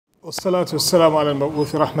والصلاة والسلام على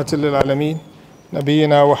المبعوث رحمة للعالمين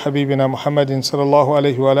نبينا وحبيبنا محمد صلى الله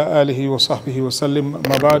عليه وعلى آله وصحبه وسلم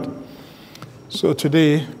ما بعد. So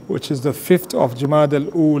today, which is the 5th of Jumada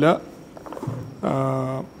al-Ula,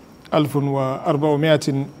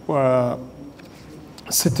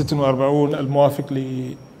 1446 الموافق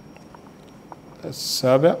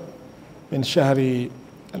للسابع من شهر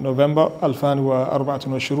نوفمبر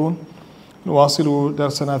 2024 نواصل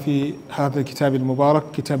درسنا في هذا الكتاب المبارك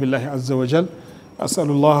كتاب الله عز وجل. أسأل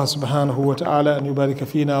الله سبحانه وتعالى أن يبارك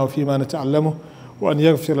فينا وفيما نتعلمه وأن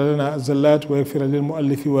يغفر لنا الزلات ويغفر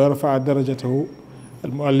للمؤلف ويرفع درجته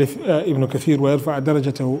المؤلف ابن كثير ويرفع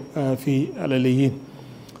درجته في العليين.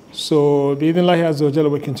 So بإذن الله عز وجل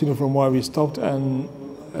we continue from where we stopped, and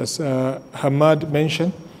as Hamad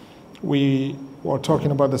mentioned, we were talking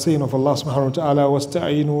about the saying of Allah subhanahu wa ta'ala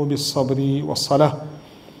وَاسْتَعِينُوا بِالصَّبْرِ وَالصَّلَاةِ.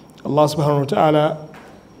 Allah subhanahu wa ta'ala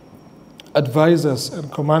advised us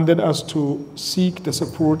and commanded us to seek the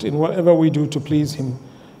support in whatever we do to please Him.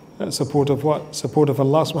 Support of what? Support of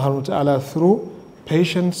Allah subhanahu wa ta'ala through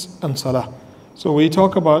patience and salah. So we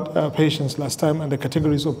talked about patience last time and the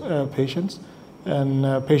categories of patience. And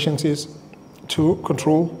patience is to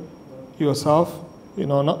control yourself,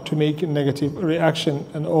 not to make a negative reaction,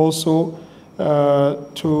 and also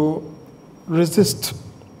to resist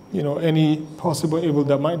any possible evil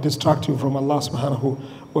that might distract you from Allah subhanahu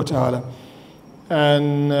wa ta'ala.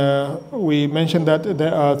 And we mentioned that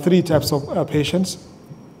there are three types of patience.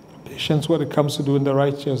 Patience when it comes to doing the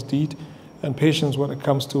righteous deed, and patience when it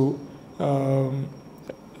comes to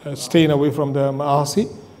staying away from the ma'asi.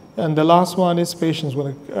 And the last one is patience when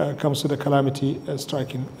it comes to the calamity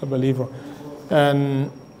striking a believer.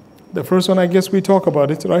 And the first one, I guess we talk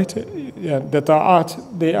about it, right? Yeah, the ta'at,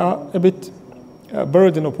 they are a bit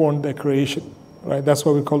burden upon their creation, right? That's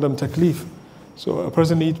why we call them taklif. So a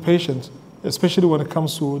person needs patience, especially when it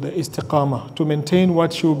comes to the istiqamah, to maintain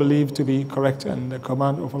what you believe to be correct and the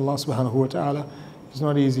command of Allah subhanahu wa ta'ala. It's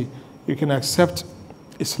not easy. You can accept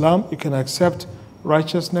Islam, you can accept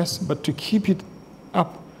righteousness, but to keep it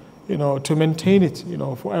up, to maintain it,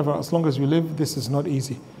 forever, as long as you live, this is not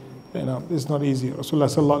easy. It's not easy. Rasulullah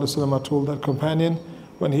sallallahu alaihi wasallam told that companion,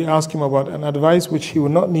 when he asked him about an advice which he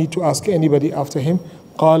would not need to ask anybody after him,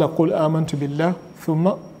 قال قل آمنت بالله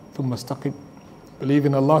ثم استقم. Believe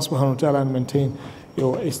in Allah subhanahu wa ta'ala and maintain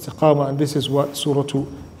your istiqamah. And this is what Surah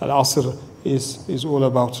Al-Asr is all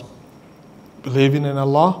about. Believing in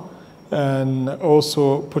Allah and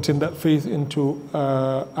also putting that faith into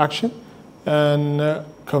action, and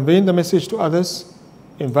conveying the message to others,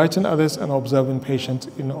 inviting others, and observing patience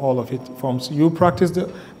in all of it forms. You practice the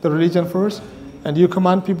religion first, and you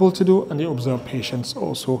command people to do, and you observe patience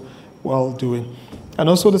also while doing. And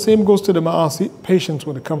also the same goes to the ma'asi, patience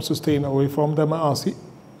when it comes to staying away from the ma'asi,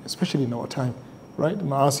 especially in our time, right?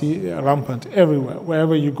 Ma'asi rampant everywhere.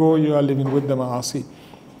 Wherever you go, you are living with the ma'asi.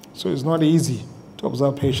 So it's not easy to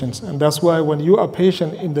observe patience. And that's why when you are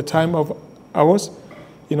patient in the time of ours,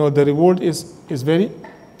 the reward is very,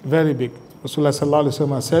 very big. Rasulullah sallallahu alaihi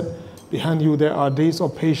wasallam said, behind you there are days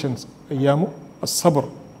of patience, ayyamu as-sabr.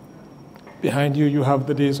 Behind you, you have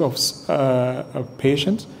the days of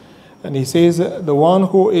patience. And he says, the one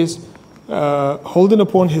who is holding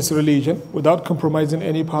upon his religion without compromising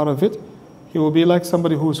any part of it, he will be like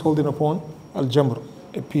somebody who is holding upon al-jamr,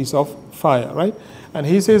 a piece of fire, right? And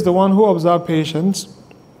he says, the one who observes patience,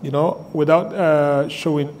 without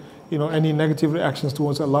showing, any negative reactions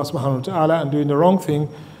towards Allah subhanahu wa ta'ala and doing the wrong thing,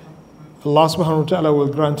 Allah subhanahu wa ta'ala will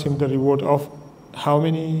grant him the reward of how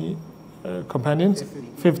many companions?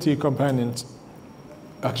 50 companions.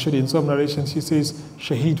 Actually, in some narrations, he says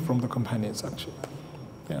shaheed from the companions, actually.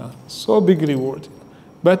 Yeah, so big reward.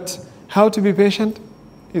 But how to be patient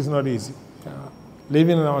is not easy.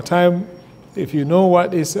 Living in our time, if you know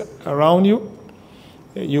what is around you,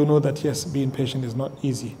 you know that yes, being patient is not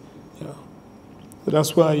easy. So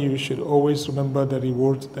that's why you should always remember the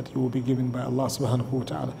reward that you will be given by Allah subhanahu wa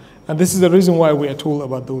ta'ala. And this is the reason why we are told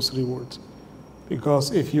about those rewards.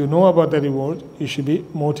 Because if you know about the reward, you should be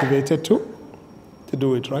motivated to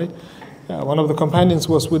do it, right? One of the companions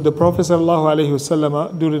was with the Prophet sallallahu alaihi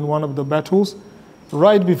wasallam during one of the battles,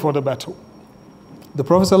 right before the battle. The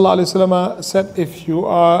Prophet sallallahu alaihi wasallam said, if you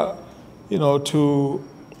are, to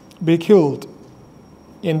be killed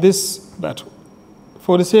in this battle,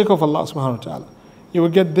 for the sake of Allah subhanahu wa ta'ala, you will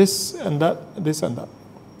get this and that, this and that.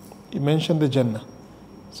 He mentioned the Jannah.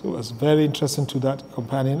 So it was very interesting to that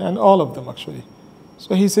companion, and all of them actually.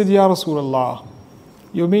 So he said, Ya Rasulullah,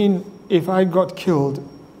 you mean if I got killed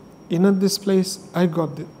in this place, I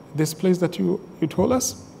got this place that you told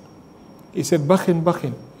us? He said,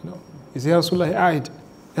 Bakhin. He said, Ya Rasulullah, A'id.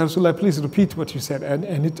 Ya Rasulullah, please repeat what you said,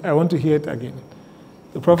 and I want to hear it again.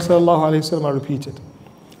 The Prophet ﷺ repeated.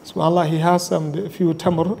 SubhanAllah, he has a few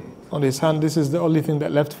tamr on his hand. This is the only thing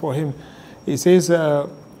that left for him. He says,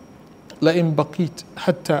 لَإِن بَقِيتْ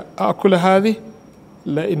حَتَّى أَأْكُلَ هَذِهِ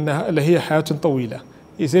لَهِيَ حَيَاةٌ طَوِيلَةٌ.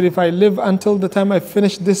 He said, if I live until the time I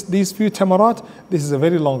finish these few tamarat, this is a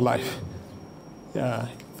very long life. Yeah,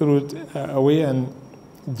 he threw it away and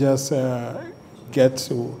just get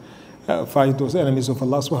to fight those enemies of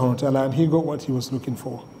Allah subhanahu wa ta'ala, and he got what he was looking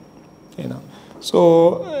for. You know.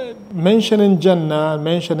 So mentioning Jannah,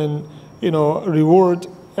 mentioning reward,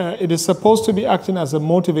 it is supposed to be acting as a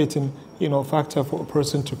motivating factor for a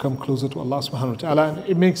person to come closer to Allah subhanahu wa ta'ala, and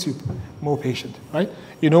it makes you more patient, right?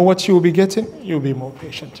 You know what you will be getting, you'll be more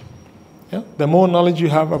patient. Yeah? The more knowledge you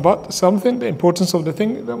have about something, the importance of the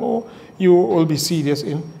thing, the more you will be serious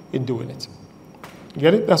in doing it.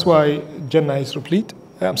 Get it? That's why Jannah is replete.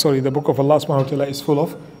 The book of Allah subhanahu wa ta'ala is full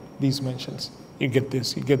of these mentions. You get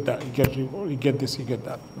this, you get that, you get reward, you get this, you get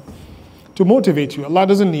that. To motivate you, Allah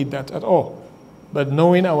doesn't need that at all. But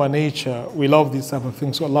knowing our nature, we love these type of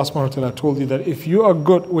things. So Allah subhanahu wa ta'ala told you that if you are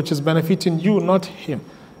good, which is benefiting you, not him,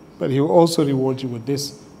 but he will also reward you with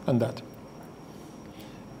this and that.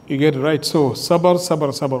 You get it right. So sabr,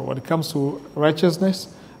 sabr, sabr. When it comes to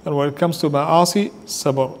righteousness and when it comes to ma'asi,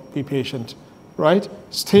 sabr, be patient. Right?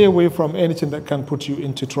 Stay away from anything that can put you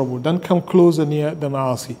into trouble. Don't come closer near the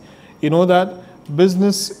ma'asi. You know that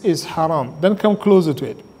business is haram. Don't come closer to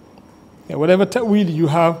it. Yeah, whatever ta'wil you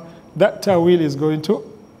have, that ta'wil is going to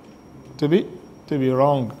be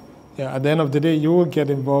wrong. Yeah, at the end of the day, you will get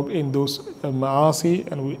involved in those ma'asi,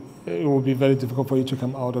 and it will be very difficult for you to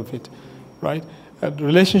come out of it. Right? A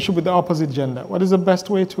relationship with the opposite gender. What is the best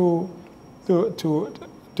way to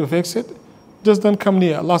fix it? Just don't come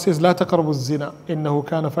near. Allah says, لا تقربوا الزنا إنه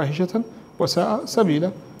كان فاحشة وساء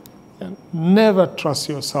سبيلا. And never trust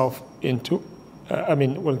yourself into,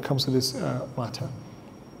 when it comes to this matter.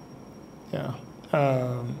 Yeah.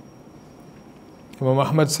 Imam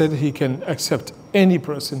Ahmad said he can accept any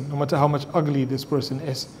person, no matter how much ugly this person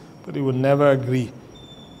is, but he will never agree.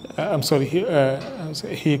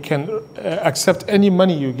 He can accept any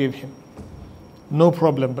money you give him. No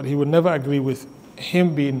problem, but he will never agree with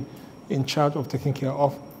him being in charge of taking care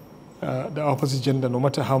of the opposite gender, no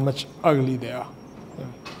matter how much ugly they are. Yeah.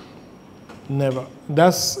 Never.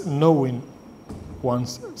 That's knowing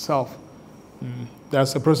oneself.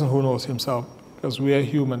 That's a person who knows himself, because we are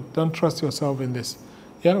human. Don't trust yourself in this.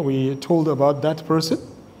 Yeah, we told about that person,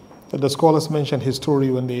 that the scholars mentioned his story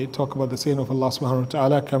when they talk about the saying of Allah subhanahu wa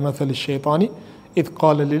ta'ala, كَمَثَلِ الشَّيْطَانِ إِذْ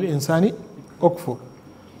قَالَ لِلْإِنسَانِ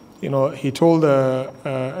أُكْفُرْ. He told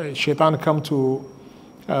shaitan come to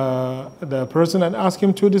the person and ask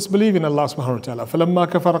him to disbelieve in Allah subhanahu wa ta'ala. فَلَمَّا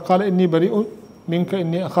كَفَرَ قَالَ إِنِّي بَرِيءٌ مِنْكَ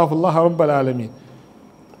إِنِّي أَخَافُ اللَّهَ رَبَّ الْعَالَمِينَ.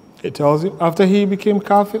 It tells him, after he became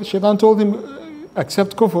kafir, shaitan told him,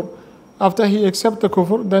 accept kufr. After he accepted the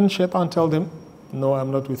kufr, then shaitan told him, no,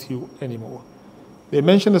 I'm not with you anymore. They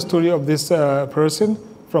mentioned the story of this person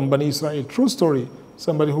from Bani Israel. True story.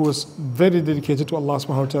 Somebody who was very dedicated to Allah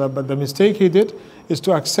subhanahu wa ta'ala, but the mistake he did is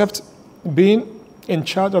to accept being in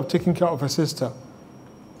charge of taking care of a sister.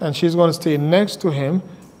 And she's going to stay next to him,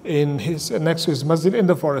 next to his masjid in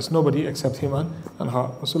the forest. Nobody except him and her.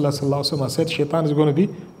 Rasulullah sallallahu alaihi wasallam said, shaitan is going to be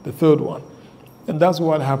the third one. And that's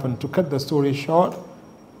what happened. To cut the story short,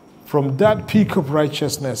 from that peak of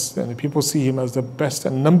righteousness, and people see him as the best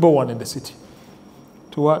and number one in the city,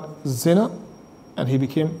 to what? Zina, and he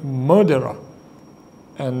became murderer.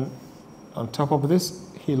 And on top of this,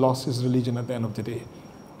 he lost his religion at the end of the day.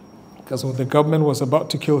 Because the government was about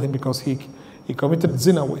to kill him because he committed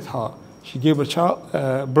zina with her. She gave a child,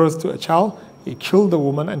 birth to a child. He killed the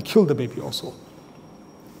woman and killed the baby also.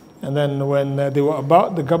 And then when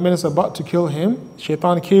the government is about to kill him,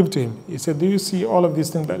 shaitan came to him. He said, do you see all of these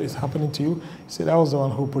things that is happening to you? He said, I was the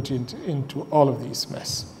one who put you into all of these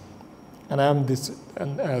mess. And I am this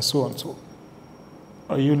and so and so.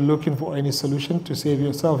 Are you looking for any solution to save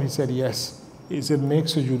yourself? He said, yes. He said, make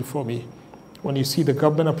sujood for me. When you see the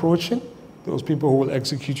government approaching, those people who will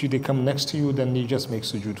execute you, they come next to you, then you just make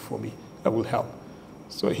sujood for me. That will help.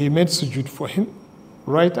 So he made sujood for him.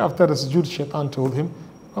 Right after the sujood, shaitan told him,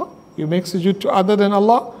 oh, you make sujood to other than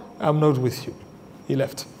Allah? I'm not with you. He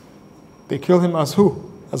left. They killed him as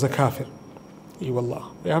who? As a kafir.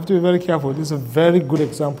 Wallah. We have to be very careful. This is a very good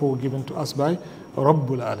example given to us by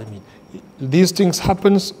Rabbul Alameen. These things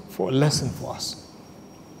happen for a lesson for us.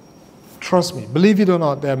 Trust me, believe it or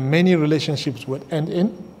not, there are many relationships that end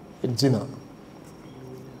in zina.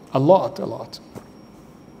 A lot.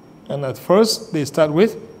 And at first, they start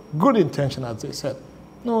with good intention, as they said.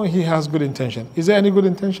 No, he has good intention. Is there any good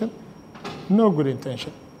intention? no good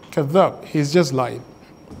intention. Kadhab, he's just lying.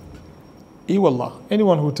 Wallah,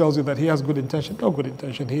 anyone who tells you that he has good intention, no good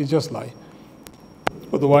intention, he's just lying.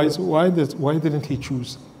 Otherwise, why didn't he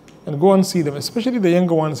choose? And go and see them, especially the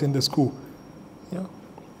younger ones in the school. Yeah.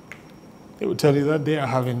 They will tell you that they are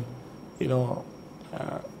having, a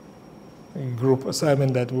group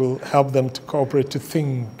assignment that will help them to cooperate, to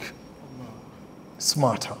think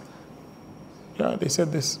smarter. Yeah, they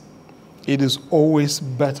said this. It is always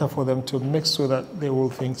better for them to mix so that they will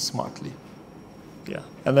think smartly. Yeah.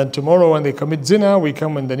 And then tomorrow when they commit zina, we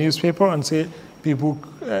come in the newspaper and say, people,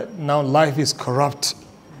 now life is corrupt.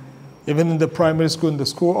 Even in the primary school, in the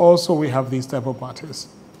school also, we have these type of matters.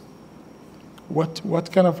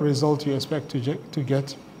 What kind of result do you expect to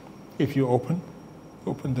get if you open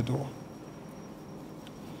the door?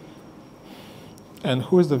 And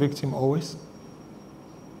who is the victim always?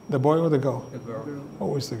 The boy or the girl? The girl.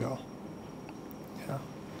 Always the girl. Yeah.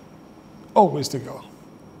 Always the girl.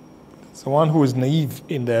 The one who is naive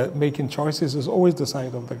in their making choices is always the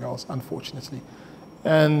side of the girls, unfortunately.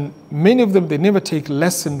 And many of them, they never take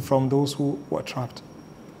lesson from those who were trapped.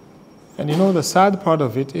 And the sad part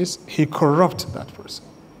of it is he corrupts that person,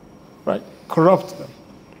 right? Corrupt them.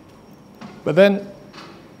 But then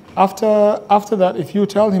after that, if you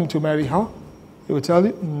tell him to marry her, he will tell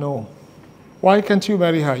you, no. Why can't you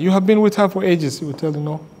marry her? You have been with her for ages. He will tell you,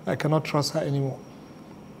 no, I cannot trust her anymore.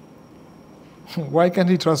 Why can't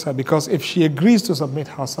he trust her? Because if she agrees to submit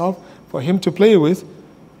herself for him to play with,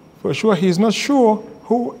 for sure he is not sure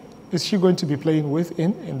who is she going to be playing with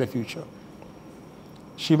in the future.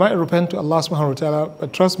 She might repent to Allah subhanahu wa ta'ala,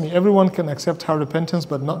 but trust me, everyone can accept her repentance,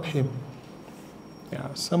 but not him.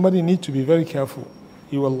 Yeah, somebody needs to be very careful.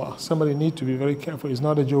 Allah, somebody needs to be very careful. It's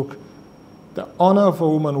not a joke. The honor of a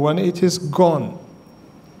woman, when it is gone,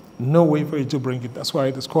 no way for you to bring it. That's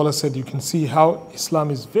why the scholar said you can see how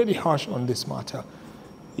Islam is very harsh on this matter.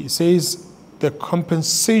 He says the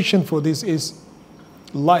compensation for this is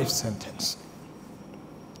life sentence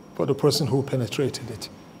for the person who penetrated it.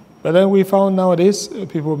 But then we found nowadays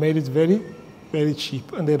people made it very, very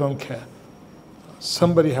cheap and they don't care.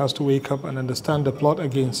 Somebody has to wake up and understand the plot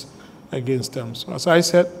against them. So as I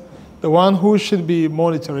said, the one who should be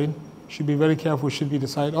monitoring, should be very careful, should be the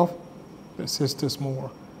side of the sisters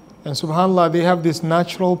more. And subhanAllah, they have this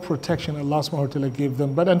natural protection Allah subhanahu wa ta'ala gave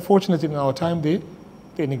them. But unfortunately in our time, they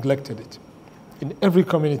neglected it. In every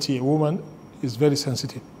community, a woman is very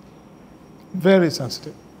sensitive. Very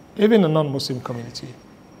sensitive. Even a non-Muslim community,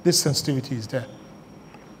 this sensitivity is there.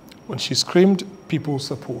 When she screamed, people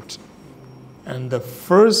support. And the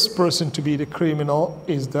first person to be the criminal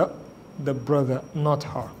is the brother, not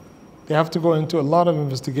her. They have to go into a lot of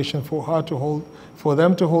investigation for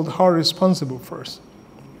them to hold her responsible first.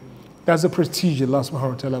 That's the prestige Allah subhanahu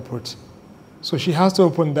wa ta'ala put. So she has to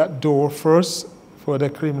open that door first for the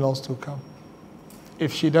criminals to come.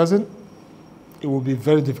 If she doesn't, it will be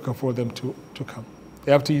very difficult for them to come.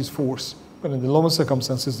 They have to use force. But in the normal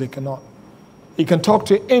circumstances, they cannot. He can talk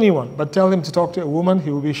to anyone, but tell him to talk to a woman, he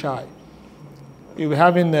will be shy. He will be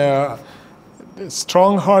having a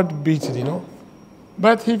strong heart beating,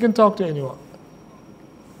 But he can talk to anyone.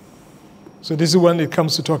 So this is when it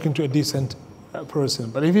comes to talking to a decent person.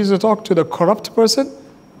 But if he's to talk to the corrupt person,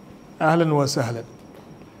 ahlan wa sahlan.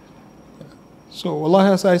 So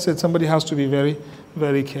Allah, as I said, somebody has to be very,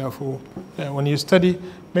 very careful. When you study,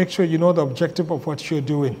 make sure you know the objective of what you're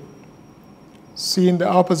doing. Seeing the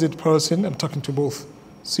opposite person, I'm talking to both.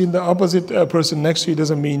 Seeing the opposite person next to you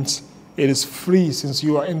doesn't mean it is free since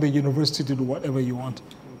you are in the university to do whatever you want.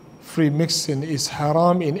 Free mixing is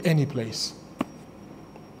haram in any place.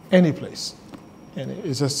 Any place. And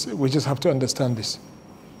we just have to understand this.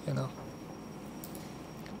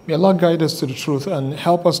 May Allah guide us to the truth and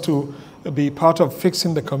help us to be part of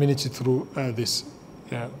fixing the community through this.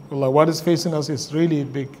 Yeah. Allah, what is facing us is really a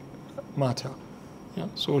big matter. Yeah.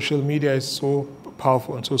 Social media is so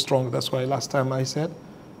powerful and so strong. That's why last time I said,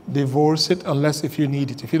 divorce it unless if you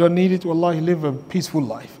need it. If you don't need it, wallahi, live a peaceful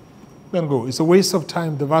life. Then go. It's a waste of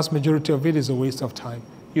time. The vast majority of it is a waste of time.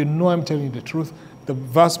 I'm telling you the truth. The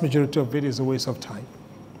vast majority of it is a waste of time.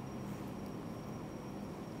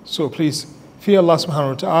 So please, fear Allah subhanahu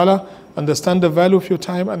wa ta'ala, understand the value of your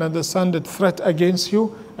time and understand the threat against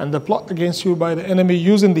you and the plot against you by the enemy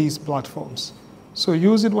using these platforms. So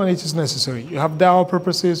use it when it is necessary. You have da'wah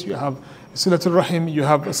purposes, you have silatul rahim, you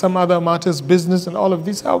have some other matters, business, and all of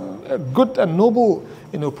these are good and noble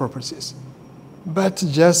purposes. But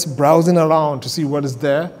just browsing around to see what is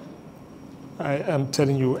there, I am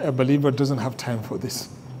telling you, a believer doesn't have time for this.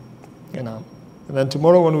 And then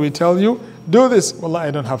tomorrow when we tell you, do this, wallah,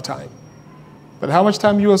 I don't have time. But how much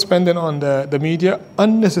time you are spending on the media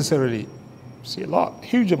unnecessarily, See a lot,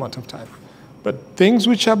 huge amount of time. But things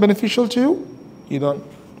which are beneficial to you, you don't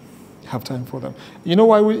have time for them. You know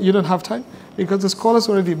why you don't have time? Because the scholars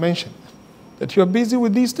already mentioned that you are busy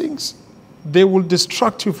with these things. They will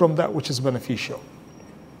distract you from that which is beneficial.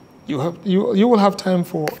 You will have time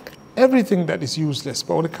for everything that is useless.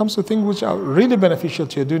 But when it comes to things which are really beneficial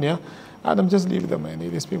to your dunya, Adam, just leave them.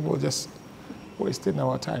 These people just wasting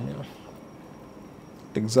our time.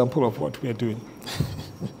 Example of what we are doing.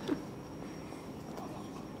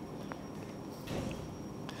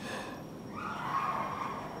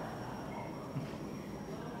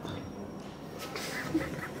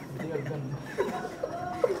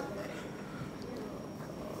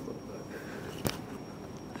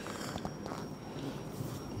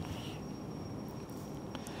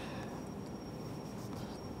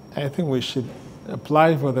 I think we should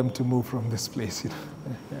apply for them to move from this place. Yeah,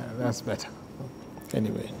 that's better.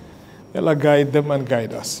 Anyway, Allah guide them and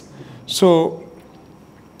guide us. So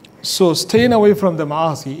staying away from the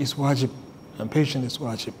ma'asi is wajib, and patience is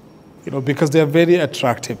wajib. Because they are very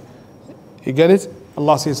attractive. You get it?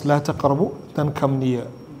 Allah says, "La taqrabu," then come near.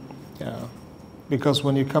 Yeah, because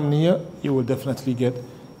when you come near, you will definitely get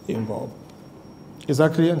involved.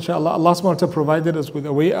 Exactly, inshallah, Allah subhanahu wa ta'ala provided us with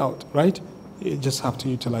a way out, right? You just have to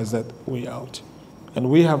utilize that way out.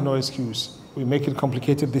 And we have no excuse. We make it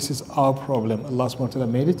complicated. This is our problem. Allah subhanahu wa ta'ala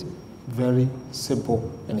made it very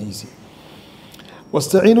simple and easy.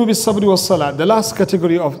 وَاسْتَعِينُوا بِالصَّبْرِ وَالصَّلَاةِ. The last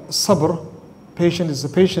category of sabr, patient, is the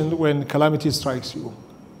patient when calamity strikes you.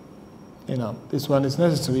 This one is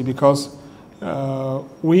necessary because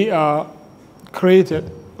we are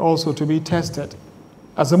created also to be tested.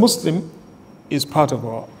 As a Muslim, is part of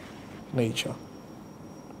our nature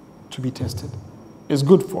to be tested. It's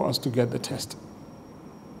good for us to get the test.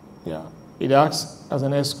 Yeah, it acts as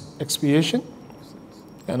an expiation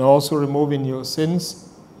and also removing your sins,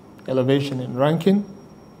 elevation in ranking,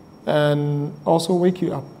 and also wake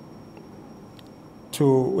you up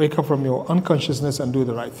to wake up from your unconsciousness and do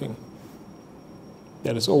the right thing.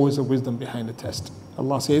 There is always a wisdom behind the test.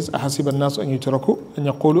 Allah says, أَحَسِبَ النَّاسُ أَن يُتْرَكُوا أَن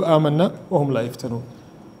يَقُولُوا آمَنَّا وَهُمْ لَا يَفْتَنُونَ.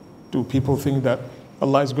 Do people think that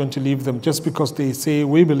Allah is going to leave them just because they say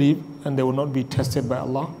we believe and they will not be tested by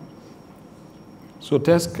Allah? So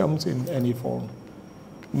test comes in any form.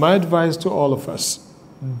 My advice to all of us,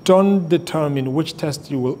 don't determine which test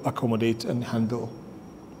you will accommodate and handle.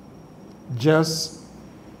 Just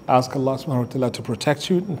ask Allah subhanahu wa ta'ala to protect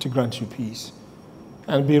you and to grant you peace.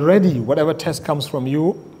 And be ready, whatever test comes from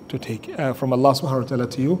you, to take from Allah subhanahu wa ta'ala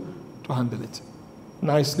to you, to handle it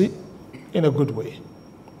nicely, in a good way.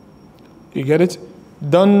 You get it?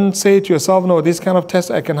 Don't say to yourself, no, this kind of test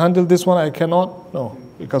I can handle, this one I cannot. No,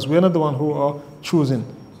 because we're not the one who are choosing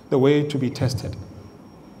the way to be tested.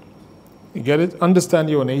 You get it? Understand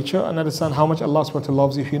your nature and understand how much Allah subhanahu wa ta'ala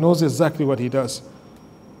loves you. He knows exactly what He does.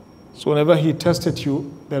 So whenever He tested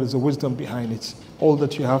you, there is a wisdom behind it. All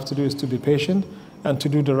that you have to do is to be patient and to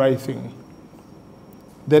do the right thing.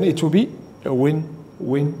 Then it will be a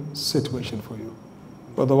win-win situation for you.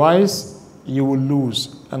 Otherwise, you will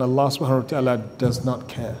lose, and Allah subhanahu wa ta'ala does not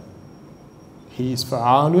care. He is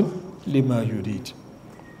fa'alun lima yurid.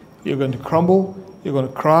 You're going to crumble, you're going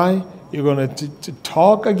to cry, you're going to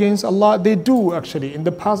talk against Allah. They do actually. In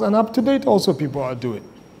the past and up to date also people are doing.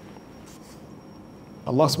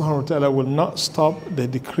 Allah subhanahu wa ta'ala will not stop the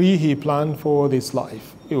decree He planned for this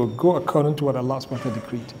life. It will go according to what Allah subhanahu wa ta'ala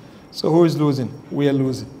decreed. So who is losing? We are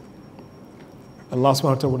losing. Allah subhanahu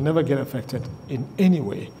wa ta'ala will never get affected in any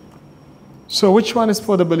way. So which one is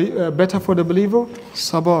for the better for the believer?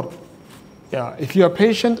 Sabr. Yeah, if you are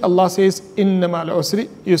patient, Allah says, "Inna ma'al usri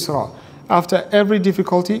yusra." After every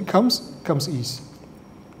difficulty comes ease.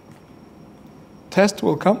 Test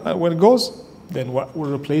will come, and when it goes, then what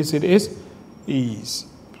will replace it is ease,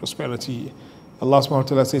 prosperity. Allah subhanahu wa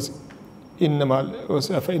ta'ala says, "Inna ma'al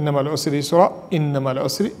usri yusra, inna ma'al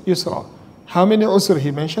usri yusra." How many usr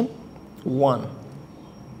He mentioned? 1.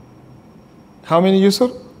 How many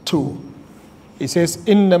yusr? 2. He says,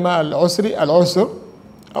 "Inna ma'al usri al-usr."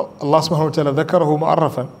 Allah subhanahu wa ta'ala ذكره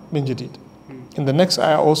معرفا من جديد. In the next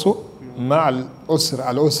ayah also, مع العسر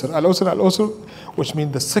العسر العسر العسر, which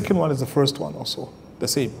means the second one is the first one also, the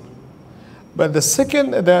same. But the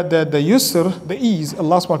second, the yusr, the ease,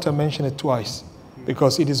 Allah subhanahu wa ta'ala mentioned it twice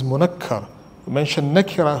because it is munakkar. We mentioned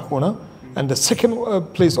nakira huna, and the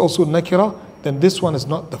second place also nakira, then this one is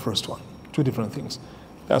not the first one. Two different things.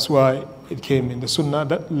 That's why it came in the sunnah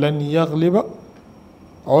that لن يغلب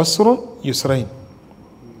عسر يسرين.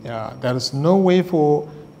 Yeah, there is no way for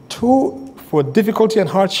difficulty and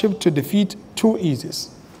hardship to defeat 2 eases.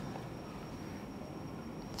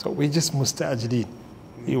 So we just musta'ajideen.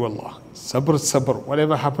 Wallah. Sabr, sabr.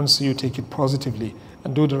 Whatever happens to you, take it positively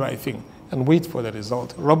and do the right thing and wait for the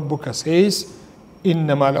result. Rabbuka says,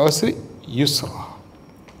 Inna ma'al usri yusra.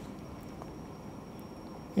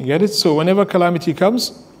 You get it? So whenever calamity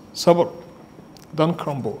comes, sabr. Don't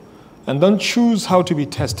crumble. And don't choose how to be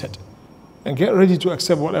tested. And get ready to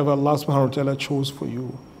accept whatever Allah subhanahu wa ta'ala chose for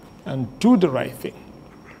you. And do the right thing.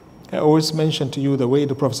 I always mention to you the way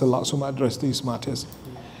the Prophet ﷺ addressed these matters.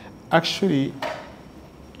 Actually,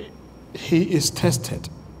 he is tested.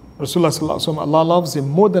 Rasulullah ﷺ, Allah loves him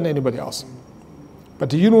more than anybody else. But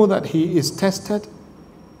do you know that he is tested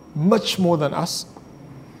much more than us?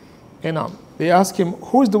 They ask him,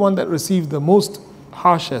 who is the one that received the most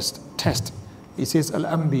harshest test? He says,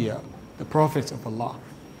 Al-Anbiya, the prophets of Allah.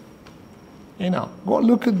 Go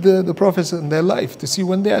look at the prophets in their life to see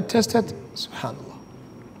when they are tested, subhanAllah,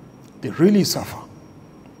 they really suffer.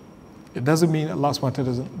 It doesn't mean Allah subhanahu wa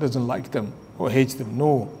ta'ala doesn't like them or hates them.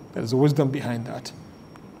 No, there's a wisdom behind that.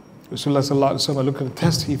 Rasulullah sallallahu alaihi wasallam, look at the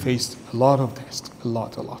test he faced, a lot of tests, a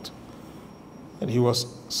lot. And he was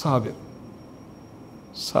sabir.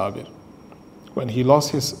 When he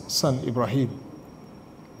lost his son Ibrahim,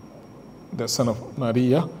 the son of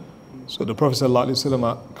Maria, so the Prophet sallallahu alaihi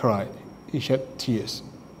wasallam cried. He shed tears.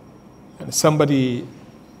 And somebody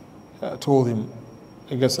told him,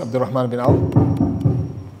 I guess Abdurrahman bin Auf,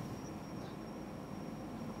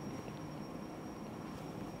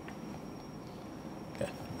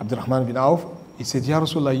 Abdurrahman bin Auf, he said, Ya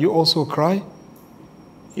Rasulullah, you also cry?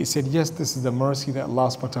 He said, yes, this is the mercy that Allah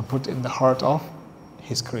subhanahu wa ta'ala put in the heart of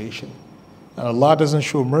His creation. And Allah doesn't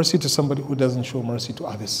show mercy to somebody who doesn't show mercy to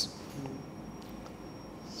others.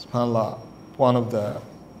 SubhanAllah, one of the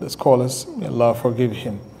scholars, may Allah forgive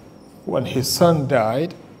him, when his son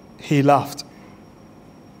died, he laughed.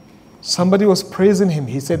 Somebody was praising him.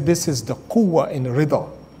 He said, this is the quwwah in rida.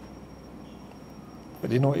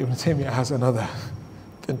 But Ibn Taymiyyah has another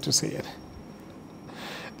thing to say it.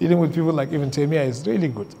 Dealing with people like Ibn Taymiyyah is really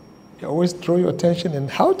good. You always draw your attention in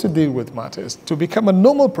how to deal with matters, to become a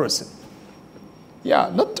normal person. Yeah,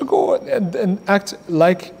 not to go and act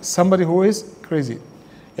like somebody who is crazy.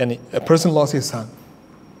 And a person lost his son.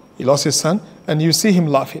 He lost his son, and you see him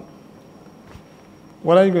laughing.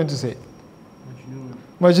 What are you going to say?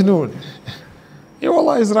 Majnoon. Yeah,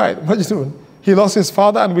 Allah is right, Majnoon. He lost his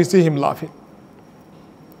father, and we see him laughing.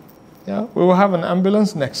 Yeah, we will have an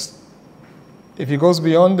ambulance next. If he goes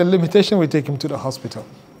beyond the limitation, we take him to the hospital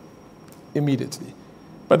immediately.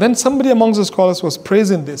 But then somebody amongst the scholars was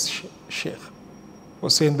praising this Sheikh,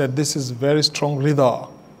 was saying that this is very strong rida,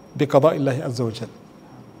 biqada illahi azza wa jal.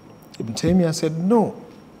 Ibn Taymiyyah said, no,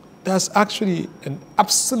 that's actually an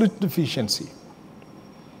absolute deficiency.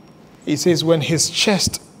 He says when his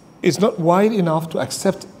chest is not wide enough to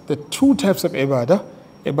accept the two types of ibadah,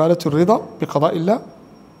 ibadatul rida biqada illah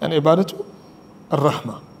and ibadatul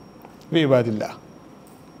ar-rahmah bi ibadillah.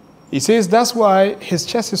 He says that's why his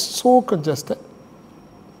chest is so congested,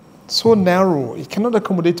 so narrow, it cannot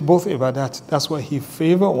accommodate both ibadat. That's why he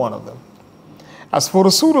favored one of them. As for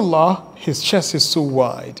Rasulullah, his chest is so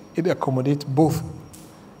wide, it accommodates both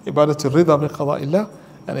ibadatul rida bi qada'illah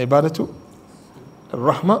and ibadatul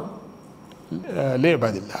rahma li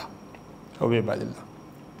ibadillah or bi ibadillah.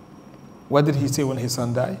 What did he say when his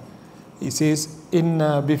son died? He says,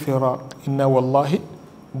 Inna wallahi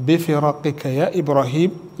bifiraqika ya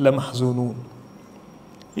Ibrahim lamahzunun.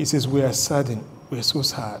 He says, we are saddened, we are so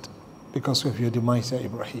sad because of your demise, ya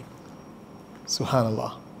Ibrahim.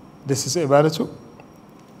 Subhanallah. This is ibadatul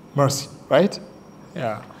mercy, right?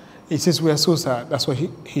 Yeah. He says, we are so sad. That's why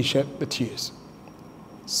he shed the tears.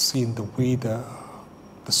 Seeing the way the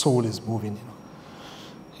soul is moving.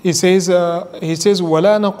 He says,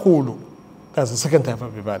 وَلَا نَقُولُ. That's the second type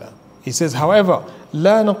of ibadah. He says, however,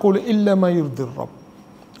 لَا نَقُولُ إِلَّا مَا يُرْضِي الرَّبِّ.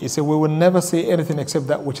 He said, we will never say anything except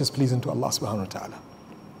that which is pleasing to Allah subhanahu wa ta'ala.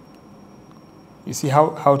 You see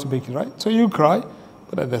how to make it right? So you cry,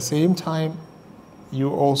 but at the same time, you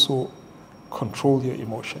also control your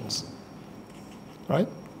emotions. Right?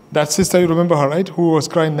 That sister, you remember her, right? Who was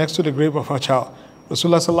crying next to the grave of her child.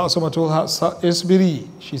 Rasulullah sallallahu alaihi wasallam told her, Isbiri.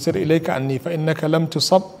 She said, Ilayka anni fa innaka lam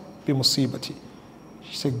tusab bi musibati.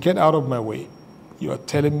 She said, get out of my way. You are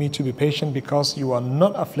telling me to be patient because you are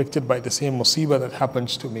not afflicted by the same musibah that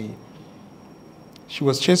happens to me. She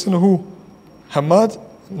was chasing who? Hamad?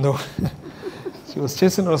 No. She was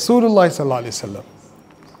chasing Rasulullah sallallahu alaihi wasallam.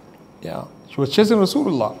 Yeah. She was chasing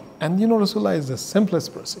Rasulullah. And Rasulullah is the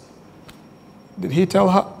simplest person. Did he tell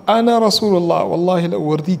her, Ana Rasulullah, wallahi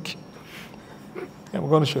la'uwardik? I'm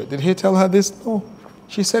going to show you. Did he tell her this? No.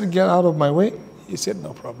 She said, get out of my way. He said,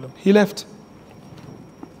 no problem. He left.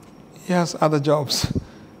 He has other jobs.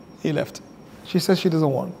 He left. She said she doesn't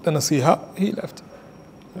want the nasiha. He left.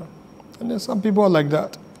 Yeah. And then some people are like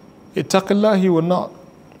that. Ittaqillah, he will not.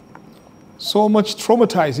 So much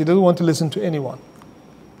traumatized, he doesn't want to listen to anyone.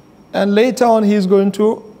 And later on, he's going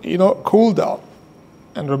to, cool down.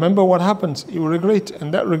 And remember what happens. He will regret,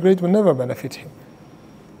 and that regret will never benefit him.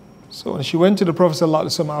 So when she went to the Prophet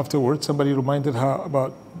ﷺ afterwards, somebody reminded her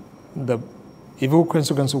about the evil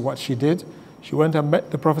consequence of what she did. She went and met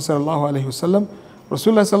the Prophet ﷺ.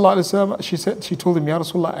 Rasulullah ﷺ, she told him, Ya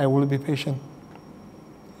Rasulullah, I will be patient.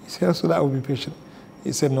 He said, Rasulullah, I will be patient.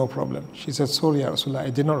 He said, no problem. She said, sorry, Ya Rasulullah, I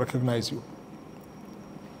did not recognize you.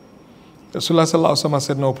 Rasulullah ﷺ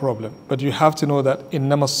said, no problem. But you have to know that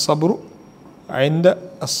إِنَّمَا الصَّبْرُ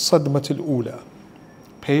عِنْدَ الصَّدْمَةِ الْأُولَى.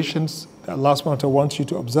 Patience that Allah subhanahu wa ta'ala wants you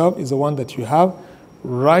to observe is the one that you have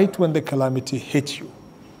right when the calamity hits you.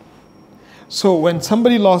 So when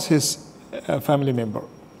somebody lost his family member,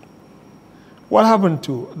 what happened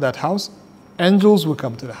to that house? Angels will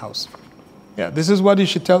come to the house. Yeah, this is what you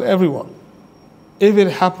should tell everyone. If it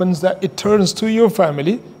happens that it turns to your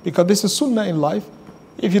family, because this is sunnah in life,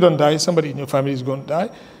 if you don't die, somebody in your family is going to die.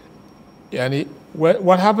 Yani,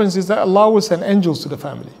 what happens is that Allah will send angels to the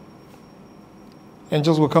family.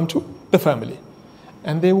 Angels will come to the family.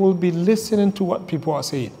 And they will be listening to what people are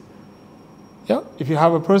saying. Yeah? If you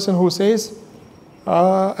have a person who says,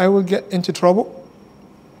 I will get into trouble,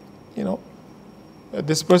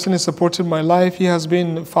 this person is supporting my life, he has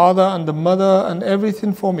been the father and the mother and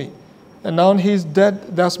everything for me. And now he's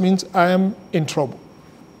dead, that means I am in trouble.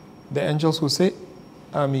 The angels will say,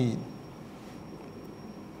 Ameen.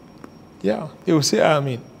 Yeah, they will say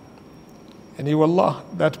Ameen. And wallah,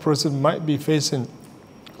 that person might be facing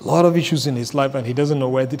a lot of issues in his life and he doesn't know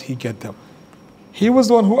where did he get them. He was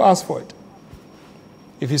the one who asked for it.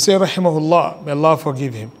 If you say Rahimahullah, may Allah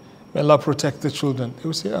forgive him, may Allah protect the children, they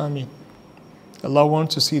will say Ameen. Allah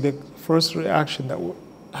wants to see the first reaction that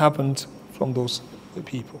happened from those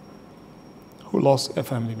people who lost a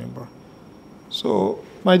family member. So,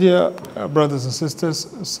 my dear brothers and sisters,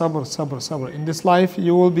 sabr, sabr, sabr. In this life,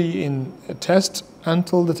 you will be in a test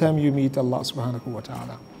until the time you meet Allah subhanahu wa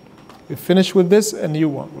ta'ala. You finish with this, a new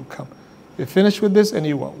one will come. You finish with this, a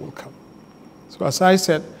new one will come. So as I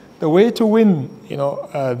said, the way to win,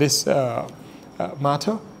 this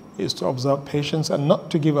matter is to observe patience and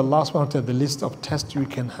not to give Allah subhanahu wa ta'ala the list of tests you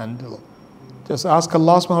can handle. Just ask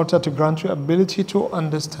Allah subhanahu wa ta'ala to grant you ability to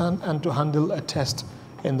understand and to handle a test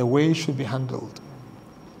in the way it should be handled.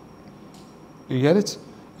 You get it?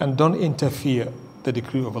 And don't interfere the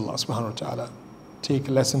decree of Allah subhanahu wa ta'ala. Take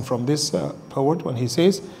a lesson from this poet when he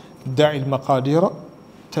says, دَعِ الْمَقَادِيرَ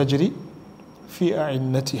تَجْرِي فِي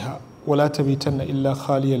أَعِنَّتِهَا وَلَا تَبِيتَنَّ إِلَّا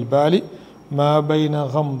خَالِيَ الْبَالِ مَا بَيْنَ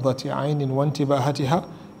غَمْضَةِ عَيْنٍ وَانْتِبَاهَتِهَا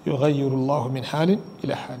يُغَيِّرُ اللَّهُ مِنْ حَالٍ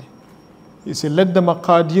إِلَى حَالٍ. He said, let the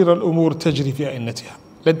maqadir al-umur tajri fi a'innatiha.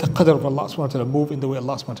 Let the qadr of Allah subhanahu wa ta'ala move in the way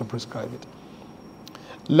Allah subhanahu wa ta'ala prescribed it.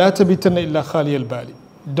 لا تبتن إلا خالي البال.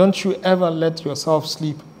 Don't you ever let yourself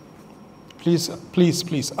sleep. Please, please,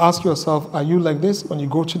 please ask yourself, are you like this? When you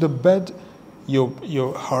go to the bed,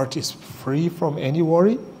 your heart is free from any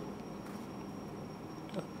worry?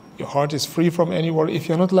 Your heart is free from any worry. If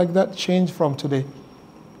you're not like that, change from today.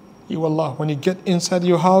 Allah, when you get inside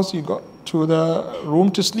your house, you go to the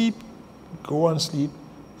room to sleep, go and sleep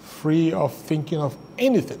free of thinking of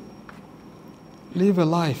anything. Live a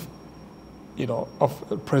life,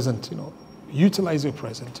 of present, Utilize your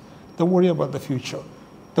present. Don't worry about the future.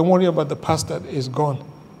 Don't worry about the past that is gone.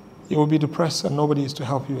 You will be depressed and nobody is to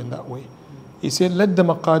help you in that way. He said, let the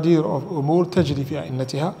maqadir of umur tajri fi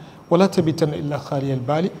a'innatiha wa la tabitan illa khali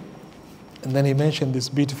al-bali. And then he mentioned this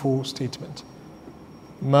beautiful statement.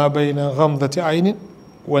 ما بين غمضة عين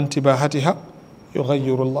وانتباهتها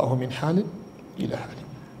يغير الله من حال إلى حال.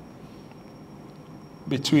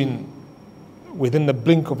 Within the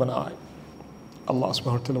blink of an eye, Allah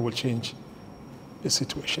subhanahu wa ta'ala will change the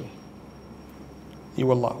situation.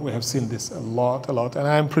 Wallah, we have seen this a lot. And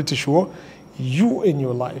I am pretty sure you in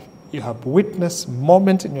your life, you have witnessed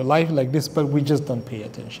moments in your life like this, but we just don't pay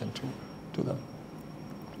attention to them.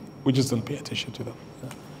 We just don't pay attention to them.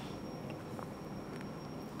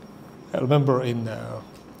 I remember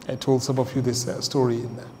I told some of you this story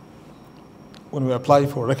when we applied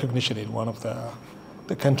for recognition in one of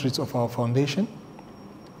the countries of our foundation.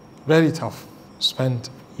 Very tough. Spent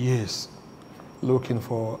years looking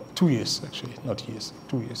for, 2 years actually, not years,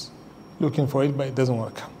 2 years, looking for it, but it doesn't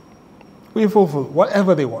want to come. We fulfill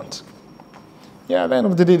whatever they want. Yeah, at the end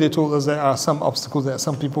of the day, they told us there are some obstacles, there are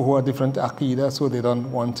some people who are different aqidah, so they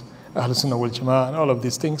don't want Ahlul Sunnah wal Jama'ah and all of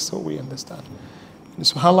these things, so we understand. And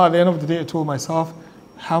subhanAllah, at the end of the day, I told myself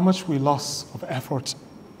how much we lost of effort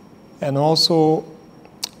and also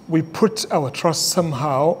we put our trust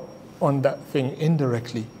somehow on that thing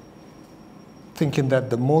indirectly, thinking that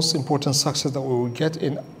the most important success that we will get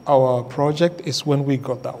in our project is when we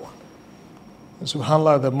got that one. And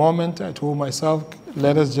subhanAllah, at the moment I told myself,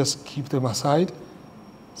 let us just keep them aside.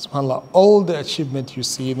 SubhanAllah, all the achievement you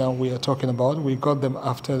see now we are talking about, we got them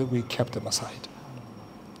after we kept them aside.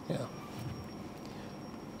 Yeah.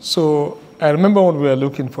 So I remember when we were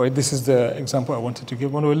looking for it, this is the example I wanted to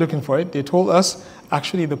give. When we were looking for it, they told us,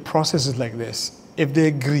 actually the process is like this. If they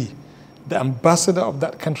agree, the ambassador of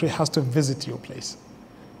that country has to visit your place,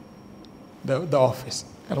 the office.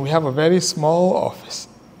 And we have a very small office.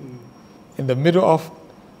 In the middle of,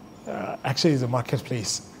 actually is a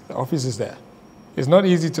marketplace. The office is there. It's not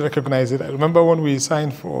easy to recognize it. I remember when we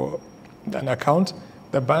signed for an account,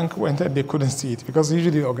 the bank went and they couldn't see it because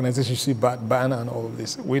usually the organization see banner and all of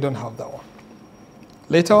this. We don't have that one.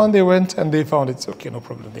 Later on they went and they found it's okay, no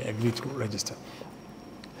problem. They agreed to register.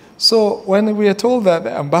 So when we are told that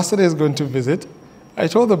the ambassador is going to visit, I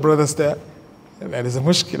told the brothers there is a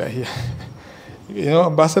mushkila here. You know,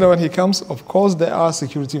 ambassador, when he comes, of course there are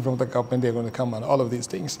security from the government, they're going to come and all of these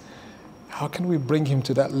things. How can we bring him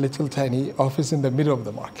to that little tiny office in the middle of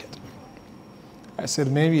the market? I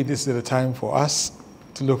said, maybe this is the time for us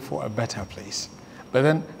to look for a better place. But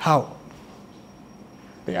then, how?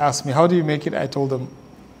 They asked me, how do you make it? I told them,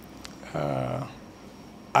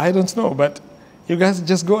 I don't know, but you guys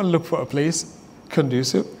just go and look for a place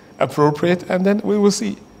conducive, appropriate, and then we will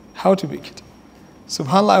see how to make it.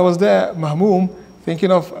 SubhanAllah, I was there, mahmoom,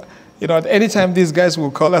 thinking of, at any time these guys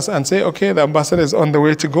will call us and say, okay, the ambassador is on the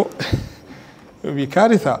way to go. It will be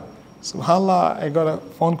karitha. SubhanAllah, I got a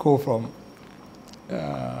phone call from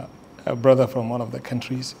a brother from one of the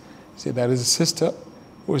countries. He said, there is a sister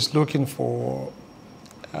who is looking for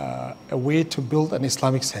a way to build an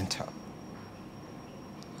Islamic center.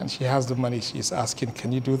 And she has the money. She's asking,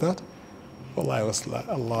 can you do that? Wallah, I was like,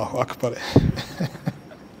 Allahu Akbar.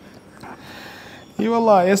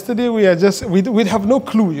 Wallah, yesterday we have no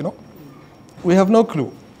clue, We have no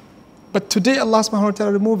clue. But today Allah subhanahu wa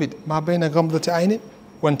ta'ala removed it. مَا بَيْنَ غَمْضَةِ عَيْنٍ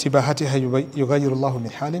وَانْتِبَاهَتِهَا يُغَيِّرُ اللَّهُ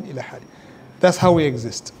مِنْ حَالٍ إِلَى حَالٍ. That's how we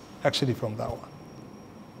exist, actually, from that one.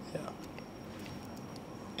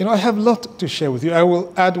 Yeah. I have a lot to share with you. I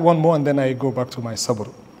will add one more and then I go back to my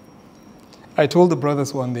sabr. I told the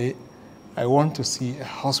brothers one day, I want to see a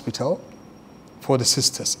hospital for the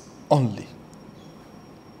sisters only.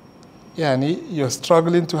 Yani, you're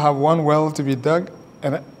struggling to have one well to be dug,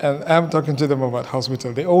 and I'm talking to them about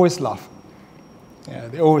hospital. They always laugh. Yeah,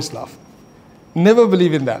 they always laugh. Never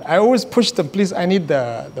believe in that. I always push them, please, I need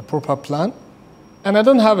the proper plan. And I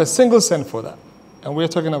don't have a single cent for that. And we're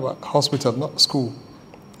talking about hospital, not school.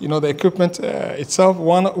 The equipment itself,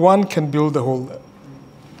 one can build the whole.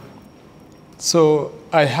 So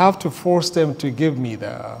I have to force them to give me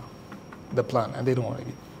the plan, and they don't want to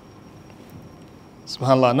give.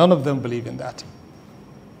 SubhanAllah, none of them believe in that.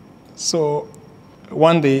 So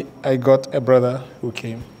one day I got a brother who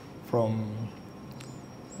came from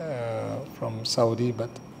Saudi, but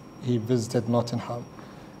he visited Nottingham.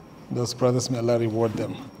 Those brothers, may Allah reward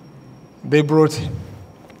them. They brought him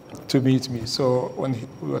to meet me. So when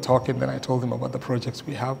we were talking, then I told him about the projects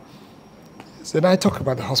we have. Then I talked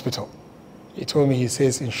about the hospital. He told me, he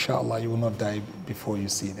says, inshallah, you will not die before you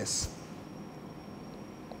see this.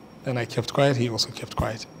 Then I kept quiet, he also kept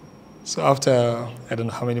quiet. So after, I don't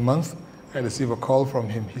know how many months, I received a call from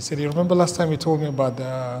him. He said, you remember last time you told me about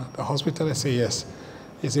the hospital? I said, yes.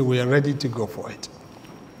 He said, we are ready to go for it.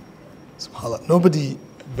 SubhanAllah, nobody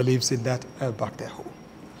believes in that back there home.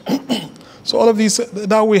 So all of these,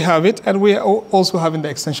 now we have it, and we are also having the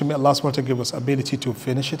extension. May Allah subhanahu wa ta'ala give us ability to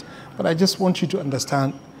finish it. But I just want you to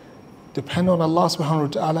understand, depend on Allah subhanahu wa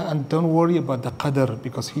ta'ala, and don't worry about the qadr,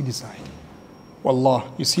 because He decides.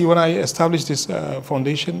 Wallah, you see, when I established this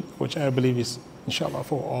foundation, which I believe is, inshallah,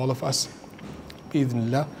 for all of us,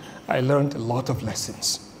 bi'idhnillah, I learned a lot of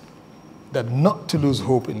lessons. That not to lose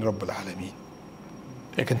hope in Rabbul Alameen.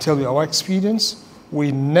 I can tell you our experience,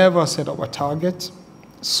 we never set up a target.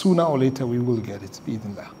 Sooner or later we will get it,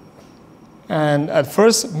 bi'idhnillah. And at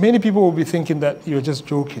first, many people will be thinking that you're just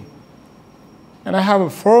joking. And I have a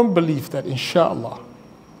firm belief that, inshallah,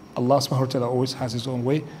 Allah subhanahu wa ta'ala always has His own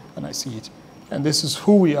way, and I see it. And this is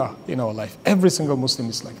who we are in our life. Every single Muslim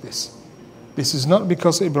is like this. This is not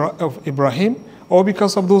because of Ibrahim or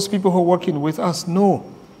because of those people who are working with us. No.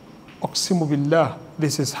 Aqsimu billah.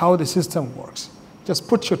 This is how the system works. Just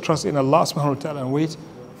put your trust in Allah subhanahu wa ta'ala and wait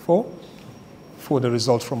for the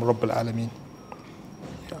result from Rabbul Alameen.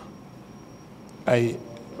 Yeah. I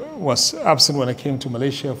was absent when I came to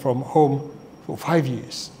Malaysia from home for 5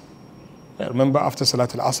 years. I remember after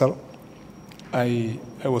Salat al-Asr, I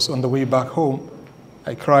was on the way back home.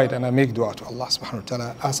 I cried and I make dua to Allah subhanahu wa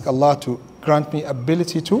ta'ala. Ask Allah to grant me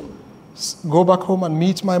ability to go back home and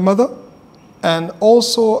meet my mother, and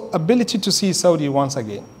also ability to see Saudi once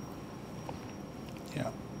again. Yeah.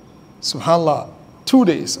 SubhanAllah, 2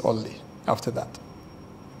 days only after that,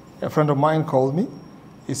 a friend of mine called me.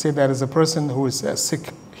 He said there is a person who is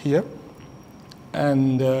sick here,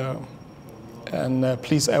 and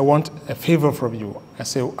please, I want a favor from you. I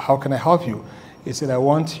said, how can I help you? He said, I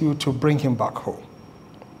want you to bring him back home.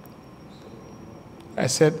 I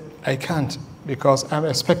said, I can't, because I'm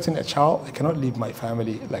expecting a child. I cannot leave my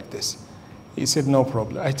family like this. He said, no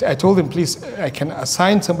problem. I told him, please, I can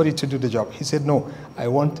assign somebody to do the job. He said, no, I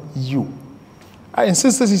want you. I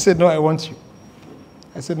insisted. He said, no, I want you.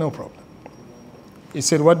 I said, no problem. He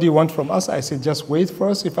said, what do you want from us? I said, just wait for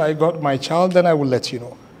us. If I got my child, then I will let you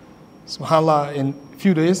know. SubhanAllah, in a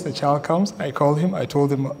few days, the child comes. I called him. I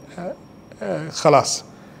told him, khalas.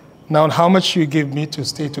 Now, how much you give me to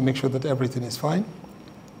stay to make sure that everything is fine?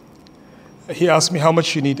 He asked me how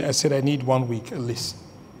much you need. I said, I need 1 week at least.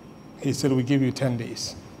 He said, we give you 10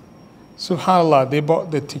 days. SubhanAllah, they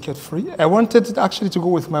bought the ticket free. I wanted it actually to go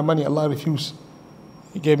with my money. Allah refused.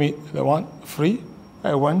 He gave me the one free.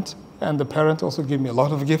 I went, and the parent also gave me a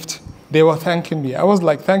lot of gift. They were thanking me. I was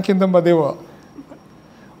like thanking them, but they were.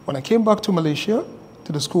 When I came back to Malaysia,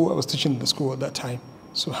 to the school, I was teaching in the school at that time.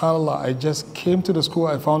 SubhanAllah, I just came to the school.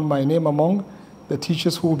 I found my name among the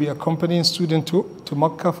teachers who will be accompanying students to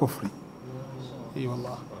Makkah for free.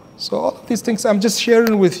 So all of these things I'm just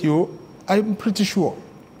sharing with you. I'm pretty sure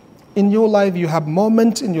in your life you have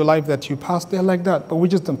moments in your life that you pass there like that, but we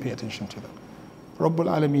just don't pay attention to them. Rabbul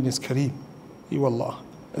Alameen is Kareem. Allah.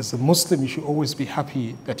 As a Muslim, you should always be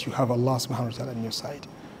happy that you have Allah subhanahu wa ta'ala on your side.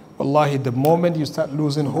 Wallahi, the moment you start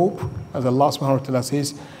losing hope, as Allah subhanahu wa ta'ala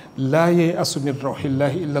says, لا ييأس من روح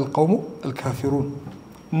الله إلا القوم الكافرون.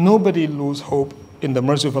 Nobody lose hope in the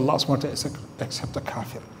mercy of Allah subhanahu wa ta'ala except a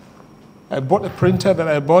kafir. I bought a printer that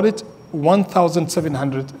I bought it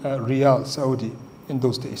 1,700 Riyal Saudi in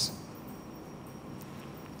those days.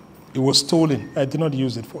 It was stolen. I did not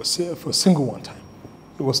use it for a single one time.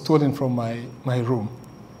 It was stolen from my room.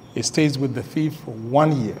 It stays with the thief for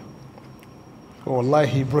 1 year. Oh, Allah,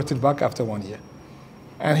 he brought it back after 1 year.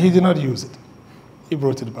 And he did not use it. He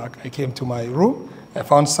brought it back. I came to my room. I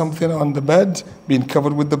found something on the bed, being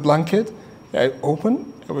covered with the blanket. I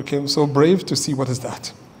opened. I became so brave to see what is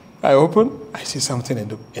that. I open, I see something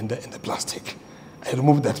in the plastic. I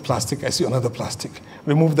remove that plastic, I see another plastic.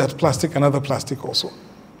 Remove that plastic, another plastic also.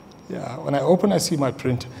 Yeah, when I open, I see my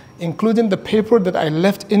print, including the paper that I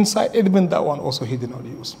left inside, even that one also he did not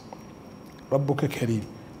use. Rabbuka Kareem.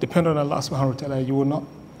 Depend on Allah subhanahu wa ta'ala, you will not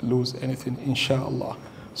lose anything, inshallah.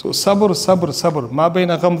 So sabr, sabr, sabr. Ma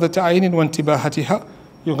bayna ghamdati aynin wa intibahatiha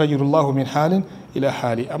yughayirullahu min halin ila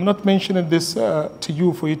hali. I'm not mentioning this to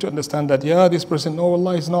you for you to understand that, yeah, this person, no,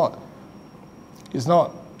 Allah is not. He's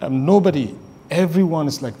not. Nobody, everyone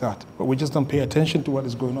is like that. But we just don't pay attention to what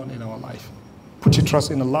is going on in our life. Put your trust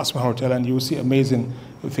in Allah subhanahu wa ta'ala and you will see amazing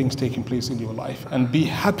things taking place in your life. And be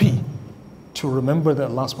happy to remember that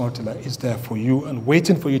Allah subhanahu wa ta'ala is there for you and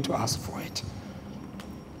waiting for you to ask for it.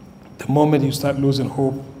 The moment you start losing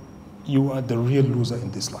hope, you are the real loser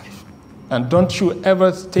in this life. And don't you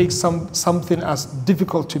ever take something as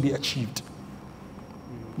difficult to be achieved.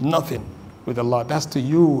 Nothing with Allah. That's to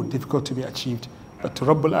you difficult to be achieved. But to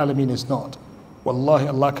Rabbul Alameen is not. Wallahi,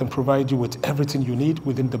 Allah can provide you with everything you need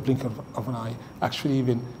within the blink of an eye. Actually,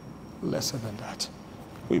 even lesser than that.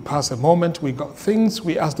 We pass a moment, we got things,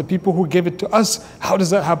 we ask the people who gave it to us, how does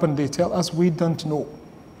that happen? They tell us, we don't know.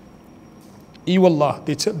 Wallah,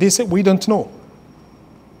 they say, we don't know.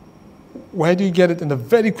 Where do you get it? In a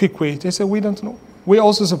very quick way. They say, we don't know. We're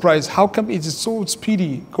also surprised. How come it is so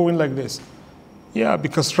speedy going like this? Yeah,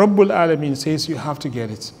 because Rabbul Alameen says you have to get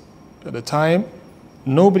it. At the time,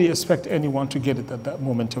 nobody expects anyone to get it at that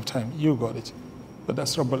moment of time. You got it. But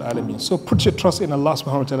that's Rabbul Alameen. So put your trust in Allah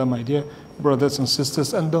subhanahu wa ta'ala, my dear brothers and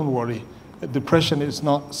sisters, and don't worry. Depression is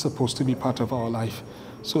not supposed to be part of our life.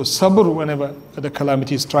 So sabr, whenever the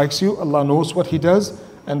calamity strikes you, Allah knows what He does.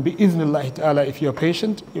 And bi-idhnillahi ta'ala, if you're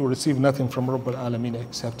patient, you will receive nothing from Rabbul Alameen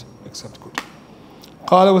except good.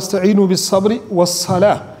 قَالَ وَاسْتَعِينُوا بِالصَّبْرِ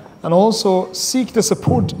وَالصَّلَاةِ. And also seek the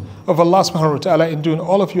support of Allah subhanahu wa ta'ala in doing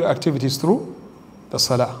all of your activities through the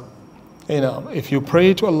salah. If you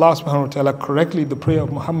pray to Allah subhanahu wa ta'ala correctly, the prayer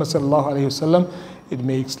of Muhammad sallallahu alayhi wa sallam, it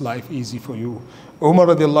makes life easy for you. Umar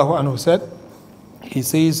radiallahu anhu said, he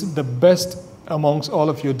says, the best amongst all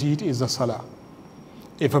of your deed is the salah.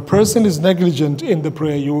 If a person is negligent in the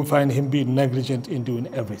prayer, you will find him being negligent in doing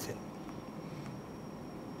everything.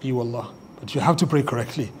 Allah. But you have to pray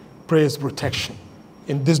correctly. prayer is protection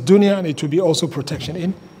in this dunya, and it will be also protection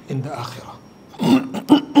in the akhirah.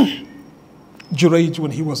 Jurayj,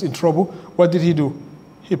 when he was in trouble, what did he do?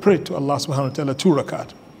 He prayed to Allah subhanahu wa ta'ala 2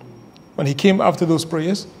 rakat. When he came after those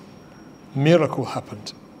prayers, miracle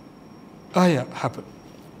happened. Ayah happened.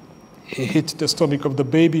 He hit the stomach of the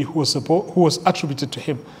baby who was attributed to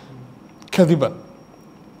him. Kadhiban.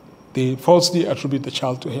 They falsely attribute the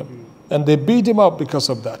child to him. And they beat him up because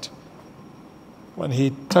of that. When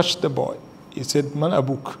he touched the boy, he said, Man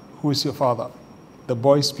abuk, who is your father? The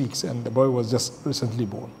boy speaks, and the boy was just recently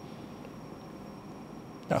born.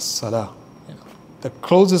 That's salah. The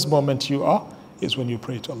closest moment you are is when you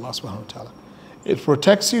pray to Allah subhanahu wa ta'ala. It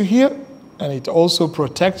protects you here, and it also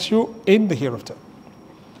protects you in the hereafter.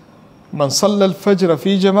 Man salla al-fajr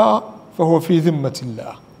fi jama'a, fahuwa fi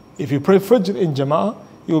dhimmatillah. If you pray fajr in jama'ah,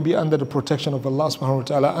 you will be under the protection of Allah subhanahu wa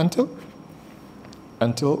ta'ala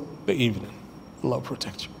until the evening. Allah will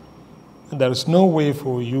protect you. And there is no way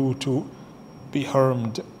for you to be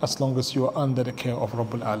harmed as long as you are under the care of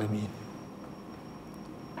Rabbul Alameen.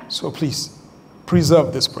 So please,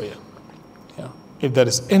 preserve this prayer. Yeah. If there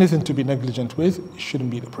is anything to be negligent with, it shouldn't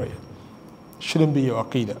be the prayer. It shouldn't be your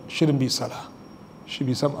aqidah. It shouldn't be salah. It should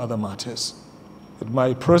be some other matters. But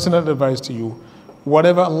my personal advice to you,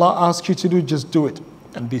 whatever Allah asks you to do, just do it.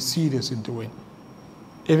 And be serious in doing.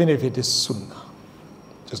 Even if it is sunnah.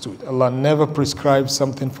 Just do it. Allah never prescribes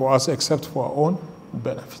something for us except for our own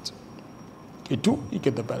benefit. You do, you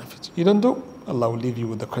get the benefit. You don't do, Allah will leave you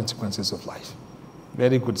with the consequences of life.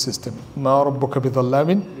 Very good system. مَا رَبُّكَ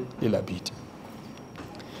بِظَلَّامٍ لِلْعَبِيدِ.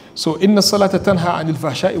 So, إِنَّ الصَّلَاةَ تَنْهَى عَنِ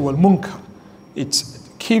الْفَحْشَاءِ وَالْمُنْكَرِ. It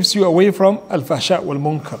keeps you away from al-fahsha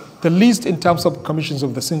wal-munkar. The least in terms of commissions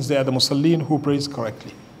of the sins, they are the musallin who prays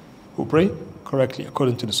correctly. Who pray correctly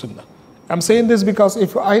according to the sunnah. I'm saying this because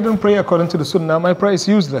if I don't pray according to the sunnah, my prayer is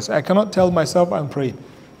useless. I cannot tell myself I'm praying.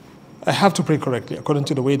 I have to pray correctly according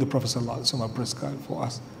to the way the Prophet ﷺ prescribed for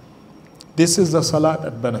us. This is the salat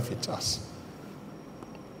that benefits us.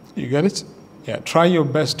 You get it? Yeah, try your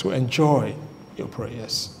best to enjoy your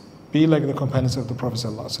prayers. Be like the companions of the Prophet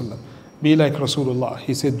ﷺ. Be like Rasulullah.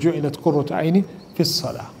 He said, جُعِلَتْ قُرَّةُ عَيْنِ فِي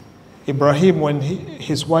الصَّلَاةِ. Ibrahim, when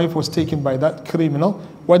his wife was taken by that criminal,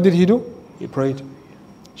 what did he do? He prayed.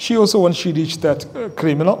 She also, when she reached that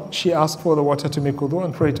criminal, she asked for the water to make wudu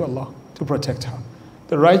and pray to Allah to protect her.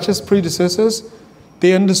 The righteous predecessors,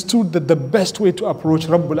 they understood that the best way to approach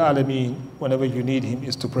Rabbul Alameen whenever you need Him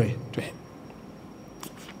is to pray to Him.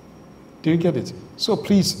 Do you get it? So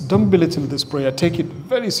please, don't belittle this prayer. Take it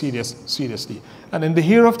very seriously. And in the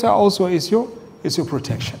hereafter also is your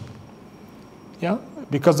protection. Yeah?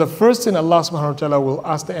 Because the first thing Allah subhanahu wa ta'ala will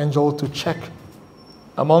ask the angel to check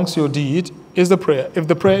amongst your deed is the prayer. If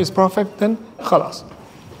the prayer is perfect, then khalas.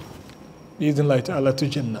 Bi-idhnillahi ta'ala to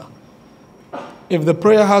Jannah. If the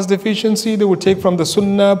prayer has deficiency, they will take from the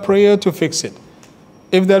sunnah prayer to fix it.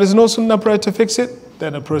 If there is no sunnah prayer to fix it,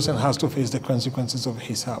 then a person has to face the consequences of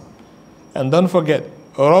hisab. And don't forget,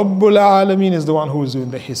 Rabbul Alameen is the one who is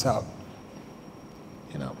doing the hisab.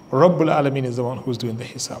 You know, Rabbul Alameen is the one who is doing the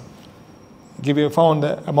hisab. Found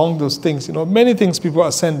that among those things, many things people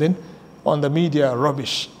are sending on the media are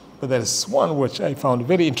rubbish. But there is one which I found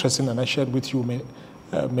very interesting and I shared with you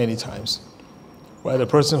many times. Where the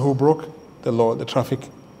person who broke the law, the traffic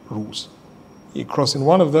rules, he crossed in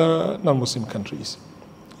one of the non-Muslim countries.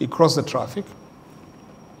 He crossed the traffic.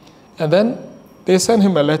 And then they sent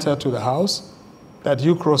him a letter to the house that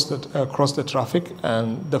you crossed the traffic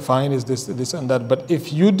and the fine is this and that. But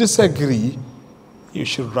if you disagree, you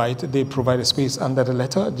should write. They provide a space under the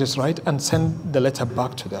letter. Just write and send the letter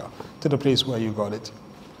back to the place where you got it.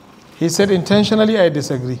 He said, intentionally, I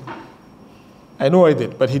disagree. I know I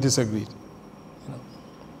did, but he disagreed.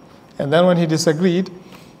 And then when he disagreed,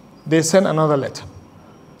 they sent another letter.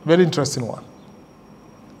 Very interesting one.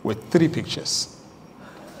 With 3 pictures.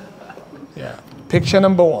 Yeah. Picture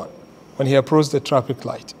number 1, when he approached the traffic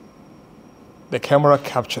light. The camera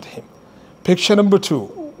captured him. Picture number 2,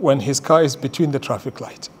 when his car is between the traffic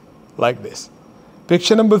light, like this.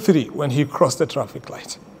 Picture number 3, when he crossed the traffic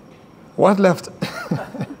light. What left?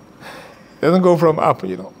 Doesn't go from up,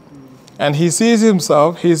 And he sees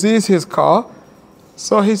himself, he sees his car,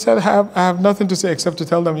 so he said, I have nothing to say except to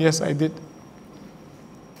tell them, yes, I did.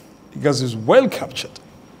 Because he's well captured.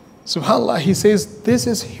 SubhanAllah, he says, this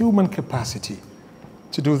is human capacity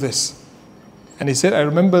to do this. And he said, I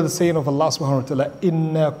remember the saying of Allah subhanahu wa ta'ala,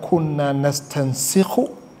 Inna kunna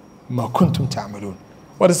nastansikhu ma kuntum ta'malun.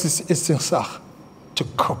 What is this istinsakh? To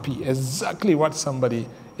copy exactly what somebody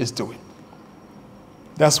is doing.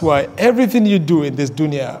 That's why everything you do in this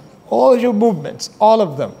dunya, all your movements, all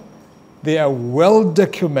of them, they are well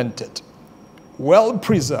documented. well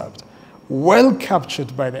preserved, well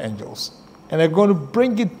captured by the angels. And they're going to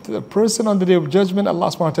bring it to the person on the day of judgment. Allah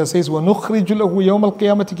subhanahu wa ta'ala says, وَنُخْرِجُ لَهُ يَوْمَ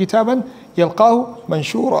الْقِيَامَةِ كِتَابًا يَلْقَاهُ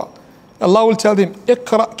مَنْشُورًا. Allah will tell them,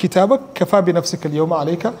 اقرأ كتابك كفى بنفسك اليوم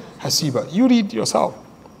عليك حسيبا. You read yourself.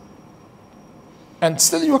 And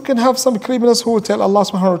still you can have some criminals who will tell Allah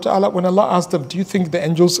subhanahu wa ta'ala, when Allah asks them, do you think the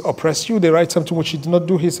angels oppress you? They write something which you did not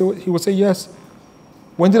do. He will say, yes.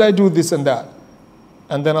 When did I do this and that?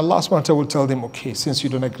 And then Allah subhanahu wa ta'ala will tell them, okay, since you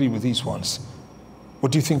don't agree with these ones,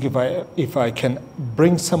 what do you think if I can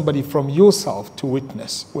bring somebody from yourself to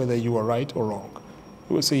witness whether you are right or wrong?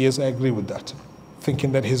 He will say, yes, I agree with that,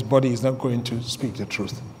 thinking that his body is not going to speak the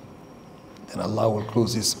truth. Then Allah will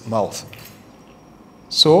close his mouth.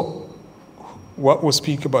 So, what will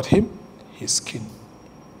speak about him? His skin,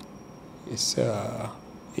 his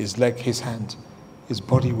leg, his hand, his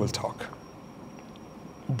body will talk.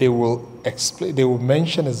 They will explain, they will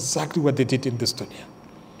mention exactly what they did in this dunya.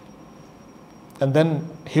 And then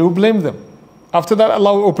he will blame them. After that,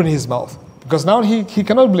 Allah will open his mouth. Because now he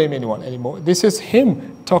cannot blame anyone anymore. This is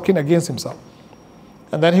him talking against himself.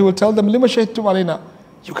 And then he will tell them, لِمَا شَهِدْتُمْ عَلَيْنَا.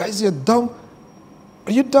 You guys are dumb.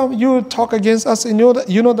 Are you dumb? You talk against us and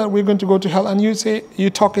you know that we're going to go to hell, and you say, you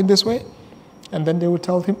talk in this way? And then they will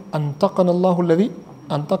tell him, أَنْتَقَنَ اللَّهُ الَّذِي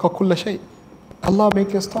أَنْتَقَ كُلَّ شَيْءٍ. Allah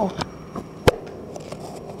make us talk.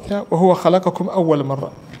 وَهُوَ خَلَقَكُمْ أَوَّلَ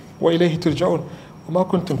مَرَّةٍ وَإِلَيْهِ تُرْجَعُونَ وَمَا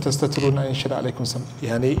كُنْتُمْ تَسْتَتِرُونَ أَنْ يَشْهَدَ عَلَيْكُمْ سَمْعُكُمْ.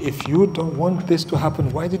 Yani, if you don't want this to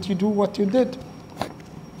happen, why did you do what you did?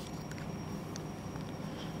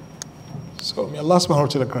 So may Allah subhanahu wa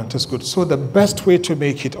ta'ala grant us good. So the best way to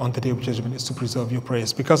make it on the day of judgment is to preserve your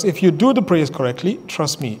prayers. Because if you do the prayers correctly,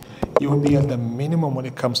 trust me, you will be at the minimum when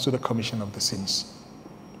it comes to the commission of the sins.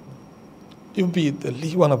 You'll be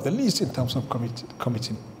one of the least in terms of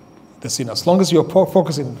committing the sin, as long as you're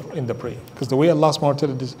focusing in the prayer. Because the way Allah subhanahu wa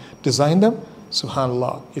ta'ala designed them,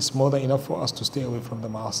 subhanAllah, it's more than enough for us to stay away from the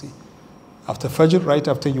ma'asi. After Fajr, right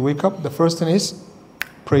after you wake up, the first thing is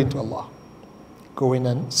praying to Allah. Go in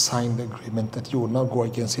and sign the agreement that you will not go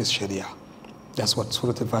against His Sharia. That's what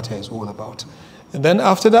Surah Al-Fatiha is all about. And then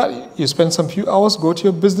after that, you spend some few hours, go to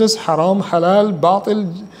your business, haram, halal,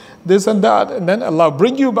 batil, this and that, and then Allah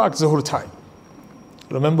bring you back Zuhur time.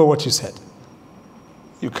 Remember what you said.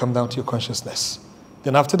 You come down to your consciousness.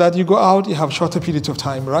 Then after that, you go out, you have shorter periods of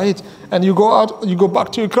time, right? And you go out, you go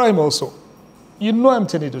back to your crime also. You know I'm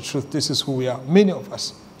telling you the truth. This is who we are, many of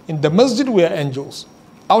us. In the masjid, we are angels.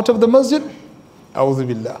 Out of the masjid, A'udhu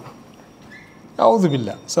Billah. A'udhu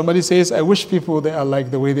Billah. Somebody says, I wish people they are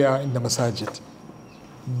like the way they are in the masajid.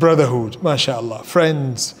 Brotherhood, mashallah,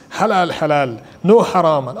 friends, halal, no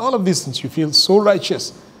haram, and all of these things. You feel so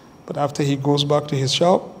righteous. But after he goes back to his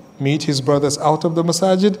shop, meet his brothers out of the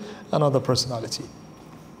masajid, another personality.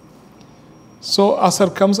 So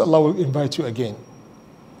Asr comes, Allah will invite you again.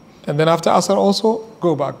 And then after Asr also,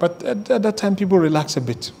 go back. But at that time, people relax a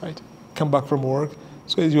bit, right? Come back from work.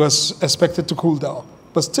 So you are expected to cool down.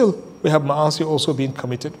 But still, we have ma'asi also being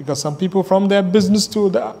committed, because some people from their business to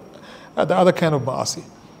the other kind of ma'asi.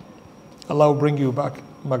 Allah will bring you back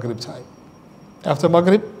Maghrib time. After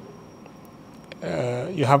Maghrib,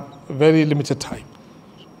 you have very limited time.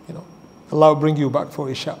 Allah will bring you back for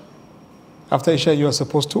Isha. After Isha, you are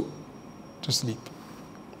supposed to sleep.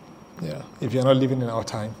 Yeah, if you're not living in our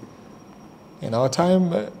time. In our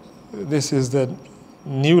time, this is the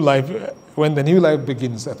new life, when the new life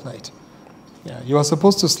begins at night. Yeah, you are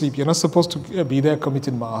supposed to sleep. You're not supposed to be there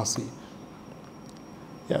committing ma'asi.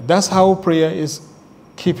 Yeah, that's how prayer is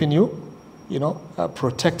keeping you,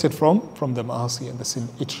 protected from the ma'asi and the sin.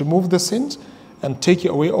 It removes the sins and take you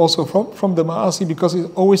away also from the ma'asi, because it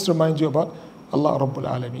always reminds you about Allah Rabbul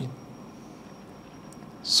Alameen.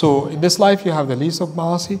 So in this life you have the least of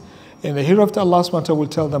ma'asi. In the hereafter, Allah subhanahu wa ta'ala will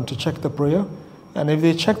tell them to check the prayer. And if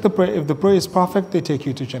they check the prayer, if the prayer is perfect, they take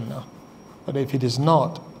you to Jannah. But if it is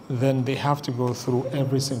not, then they have to go through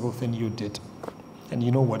every single thing you did. And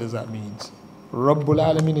you know what does that mean. Rabbul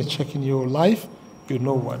Alameen is checking your life. You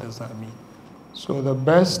know what does that mean. So the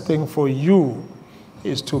best thing for you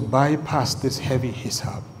is to bypass this heavy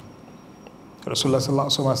hisab. Rasulullah sallallahu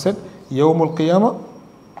alaihi wasallam said, "Yawmul Qiyamah,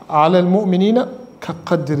 ala al-mu'minina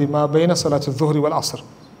kaqadri ma bayna salat al-dhuhri wal-asr."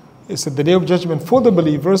 It said the day of judgment for the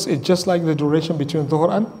believers is just like the duration between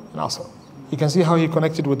dhuhr and asr. You can see how he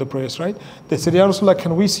connected with the prayers, right? They said, "Ya Rasulullah,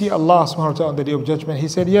 can we see Allah subhanahu wa ta'ala on the day of judgment?" He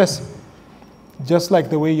said, "Yes." Just like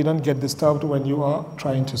the way you don't get disturbed when you are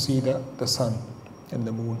trying to see the sun and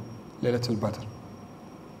the moon, Laylatul Badr.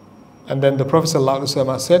 And then the Prophet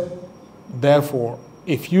ﷺ said, therefore,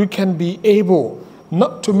 if you can be able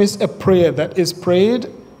not to miss a prayer that is prayed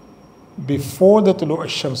before the tulu'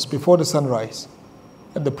 ash-shams, before the sunrise,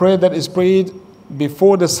 and the prayer that is prayed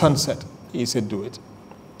before the sunset, he said, do it.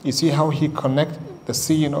 You see how he connect the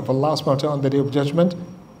seeing of Allah subhanahu wa ta'ala on the Day of Judgment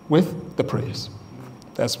with the prayers.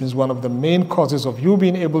 That means one of the main causes of you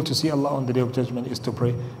being able to see Allah on the Day of Judgment is to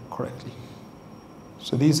pray correctly.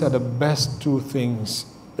 So these are the best two things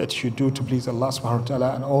that you do to please Allah subhanahu wa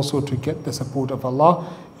ta'ala, and also to get the support of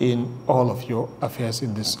Allah in all of your affairs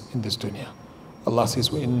in this dunya. Allah says,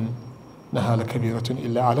 وَإِنَّهَا لَكَبِيرَةٌ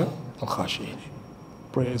إِلَّا عَلَى الْخَاشِعِينَ.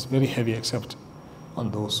 Prayer is very heavy except on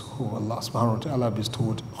those who Allah subhanahu wa ta'ala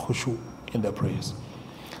bestowed khushu in their prayers.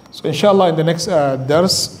 So inshallah in the next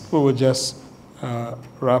dars we will just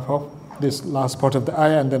wrap up this last part of the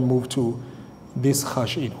ayah and then move to this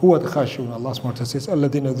khashi'in. Who are the khashi'un? Allah subhanahu wa ta'ala says,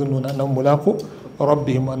 الَّذِينَ يَظُنُّونَ أَنَّهُمْ مُلَاقُو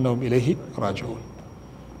رَبِّهِمْ وَأَنَّهُمْ إِلَيْهِ رَاجِعُونَ.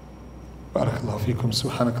 بارك الله فيكم.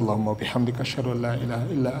 سبحانك اللهم وبحمدك أشهد أن لا إله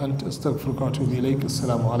إلا أنت أستغفرك وأتوب إليك.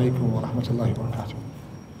 السلام عليكم ورحمة الله وبركاته.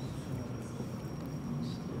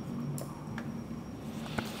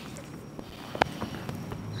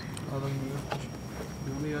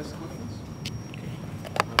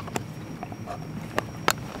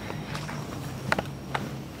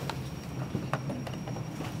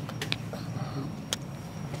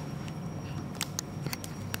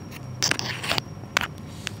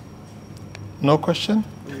 No question?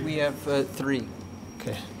 We have three.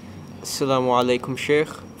 Okay. Assalamu alaikum, Sheikh.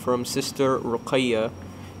 From Sister Ruqayya.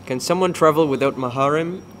 Can someone travel without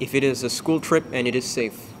maharim if it is a school trip and it is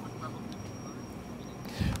safe?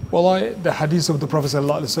 Well, the hadith of the Prophet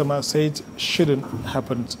ﷺ said shouldn't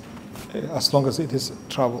happen as long as it is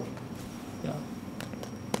travel. Yeah.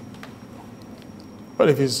 But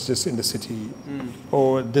if it's just in the city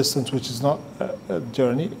or a distance which is not a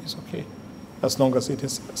journey, it's okay, as long as it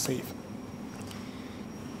is safe.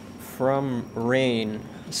 From Rain.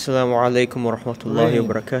 Assalamu alaikum wa rahmatullahi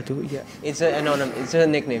wa barakatuh. Yeah, it's a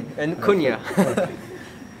nickname. And kunya.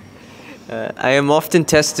 I am often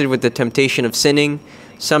tested with the temptation of sinning.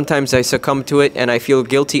 Sometimes I succumb to it and I feel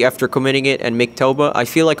guilty after committing it and make tawbah. I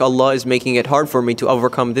feel like Allah is making it hard for me to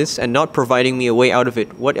overcome this and not providing me a way out of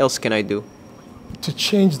it. What else can I do? To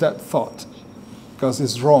change that thought, because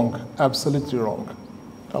it's wrong, absolutely wrong.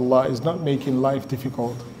 Allah is not making life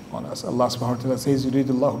difficult on us. Allah subhanahu wa ta'ala says,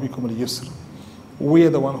 Yuridullahu bikum al-yusr. We are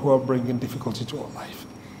the one who are bringing difficulty to our life.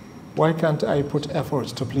 Why can't I put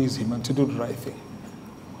efforts to please Him and to do the right thing?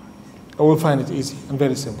 I will find it easy and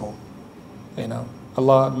very simple. You know,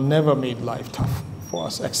 Allah never made life tough for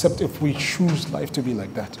us, except if we choose life to be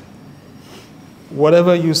like that.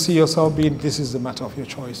 Whatever you see yourself being, this is the matter of your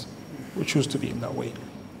choice. We choose to be in that way.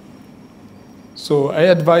 So I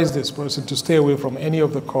advise this person to stay away from any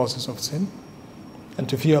of the causes of sin, and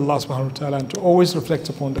to fear Allah subhanahu wa ta'ala, and to always reflect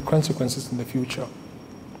upon the consequences in the future.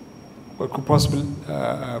 What could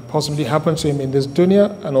possibly happen to him in this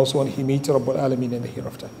dunya, and also when he meets Rabbul Alameen in the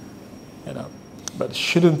hereafter. You know, but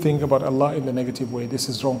shouldn't think about Allah in the negative way. This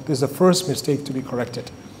is wrong. This is the first mistake to be corrected.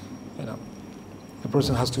 You know, the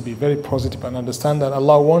person has to be very positive and understand that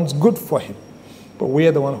Allah wants good for him, but we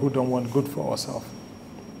are the one who don't want good for ourselves.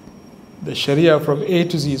 The Sharia from A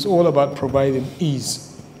to Z is all about providing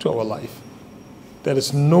ease to our life. There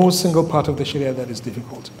is no single part of the Sharia that is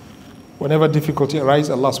difficult. Whenever difficulty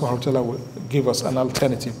arises, Allah subhanahu wa ta'ala will give us an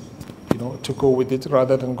alternative, you know, to go with it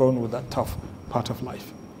rather than going with that tough part of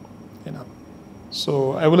life. You know.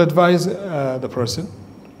 So I will advise the person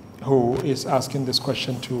who is asking this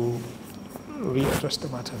question to readdress the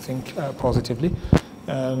matter, think positively,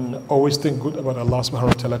 and always think good about Allah subhanahu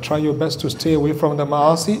wa ta'ala. Try your best to stay away from the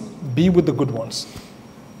ma'asi, be with the good ones.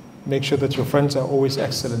 Make sure that your friends are always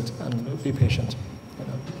excellent, and be patient. You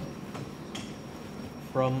know.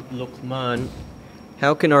 From Luqman.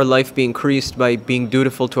 How can our life be increased by being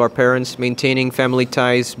dutiful to our parents, maintaining family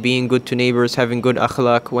ties, being good to neighbors, having good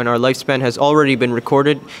akhlaq, when our lifespan has already been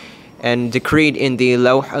recorded and decreed in the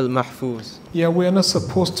Lawh al-Mahfuz? Yeah, we are not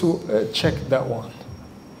supposed to check that one.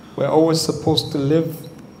 We're always supposed to live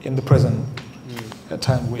in the present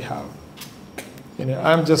time we have. You know,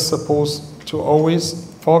 I'm just supposed to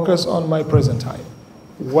always focus on my present time.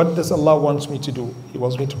 What does Allah wants me to do? He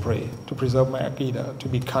wants me to pray, to preserve my aqidah, to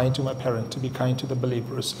be kind to my parents, to be kind to the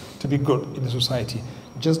believers, to be good in the society.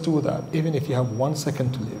 Just do that, even if you have 1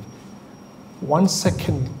 second to live. 1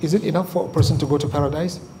 second, is it enough for a person to go to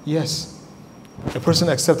paradise? Yes. A person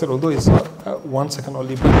accepted, although it's not 1 second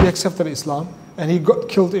only, but he accepted Islam and he got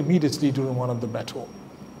killed immediately during one of the battle.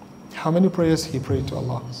 How many prayers he prayed to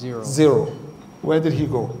Allah? Zero. Where did he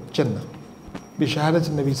go? Jannah. Bi shahadat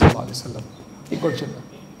al-Nabi sallallahu alayhi wa sallam. He got Jannah.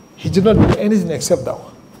 He did not do anything except that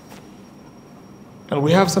one. And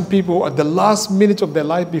we have some people at the last minute of their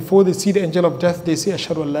life, before they see the angel of death, they say,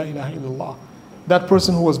 Ashhadu an la ilaha illallah. That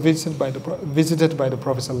person who was visited by the Prophet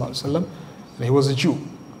sallallahu alaihi wasallam, And he was a Jew.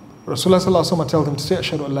 Rasulullah sallallahu alaihi wasallam told him to say,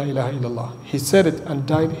 Ashhadu an la ilaha illallah. He said it and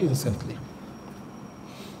died instantly.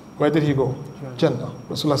 Where did he go? Jannah.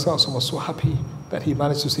 Rasulullah sallallahu alaihi wasallam was so happy that he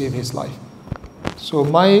managed to save his life. So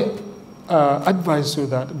my advice to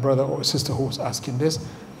that brother or sister who was asking this,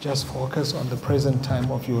 just focus on the present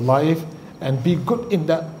time of your life and be good in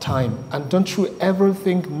that time. And don't you ever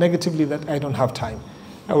think negatively that I don't have time.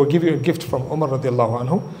 I will give you a gift from Umar radiallahu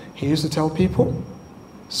anhu. He used to tell people,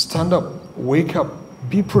 stand up, wake up,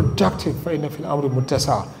 be productive. فَإِنَّ فِي الْأَمْرِ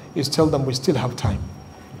مُتَّسَعًا. Is tell them we still have time.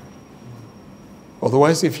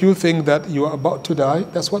 Otherwise, if you think that you are about to die,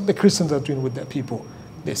 that's what the Christians are doing with their people.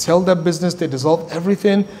 They sell their business, they dissolve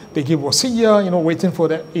everything, they give wasiyah, waiting for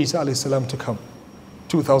the Isa alayhi salam to come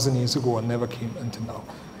 2,000 years ago and never came until now.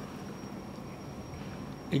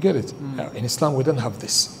 You get it? In Islam, we don't have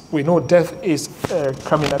this. We know death is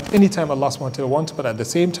coming at any time Allah subhanahu wa ta'ala wants, but at the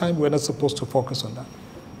same time, we're not supposed to focus on that.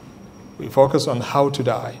 We focus on how to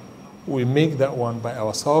die. We make that one by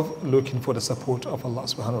ourselves, looking for the support of Allah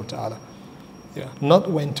subhanahu wa ta'ala. Yeah. Not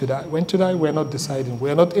when to die. When to die, we're not deciding.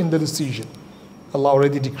 We're not in the decision. Allah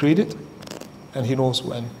already decreed it, and He knows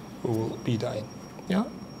when we will be dying. Yeah?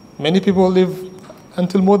 Many people live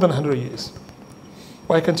until more than 100 years.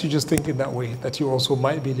 Why can't you just think in that way, that you also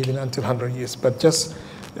might be living until 100 years? But just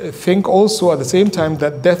think also at the same time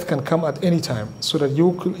that death can come at any time, so that you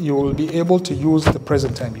will be able to use the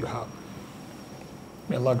present time you have.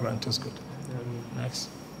 May Allah grant us good. Next.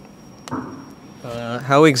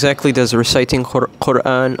 How exactly does reciting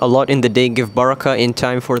Quran a lot in the day give barakah in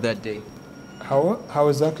time for that day? How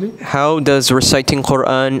exactly? How does reciting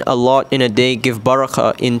Quran a lot in a day give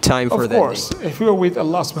barakah in time for that day? Of course. If you are with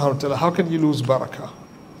Allah subhanahu wa ta'ala, how can you lose barakah?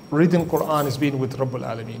 Reading Quran is being with Rabbul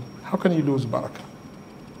Alameen. How can you lose barakah?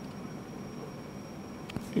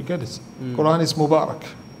 You get it? Quran is mubarak.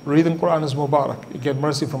 Reading Quran is mubarak. You get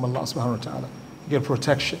mercy from Allah subhanahu wa ta'ala. You get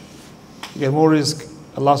protection. You get more rizq.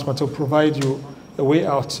 Allah subhanahu wa ta'ala will provide you a way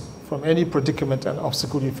out from any predicament and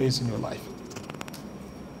obstacle you face in your life.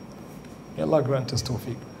 May Allah grant us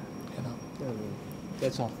tawfiq.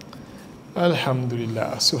 That's all.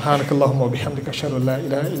 Alhamdulillah. Subhanakallahumma wa bihamdika ashhadu an la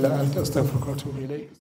ilaha illa anta astaghfiruka wa atubu ilayk.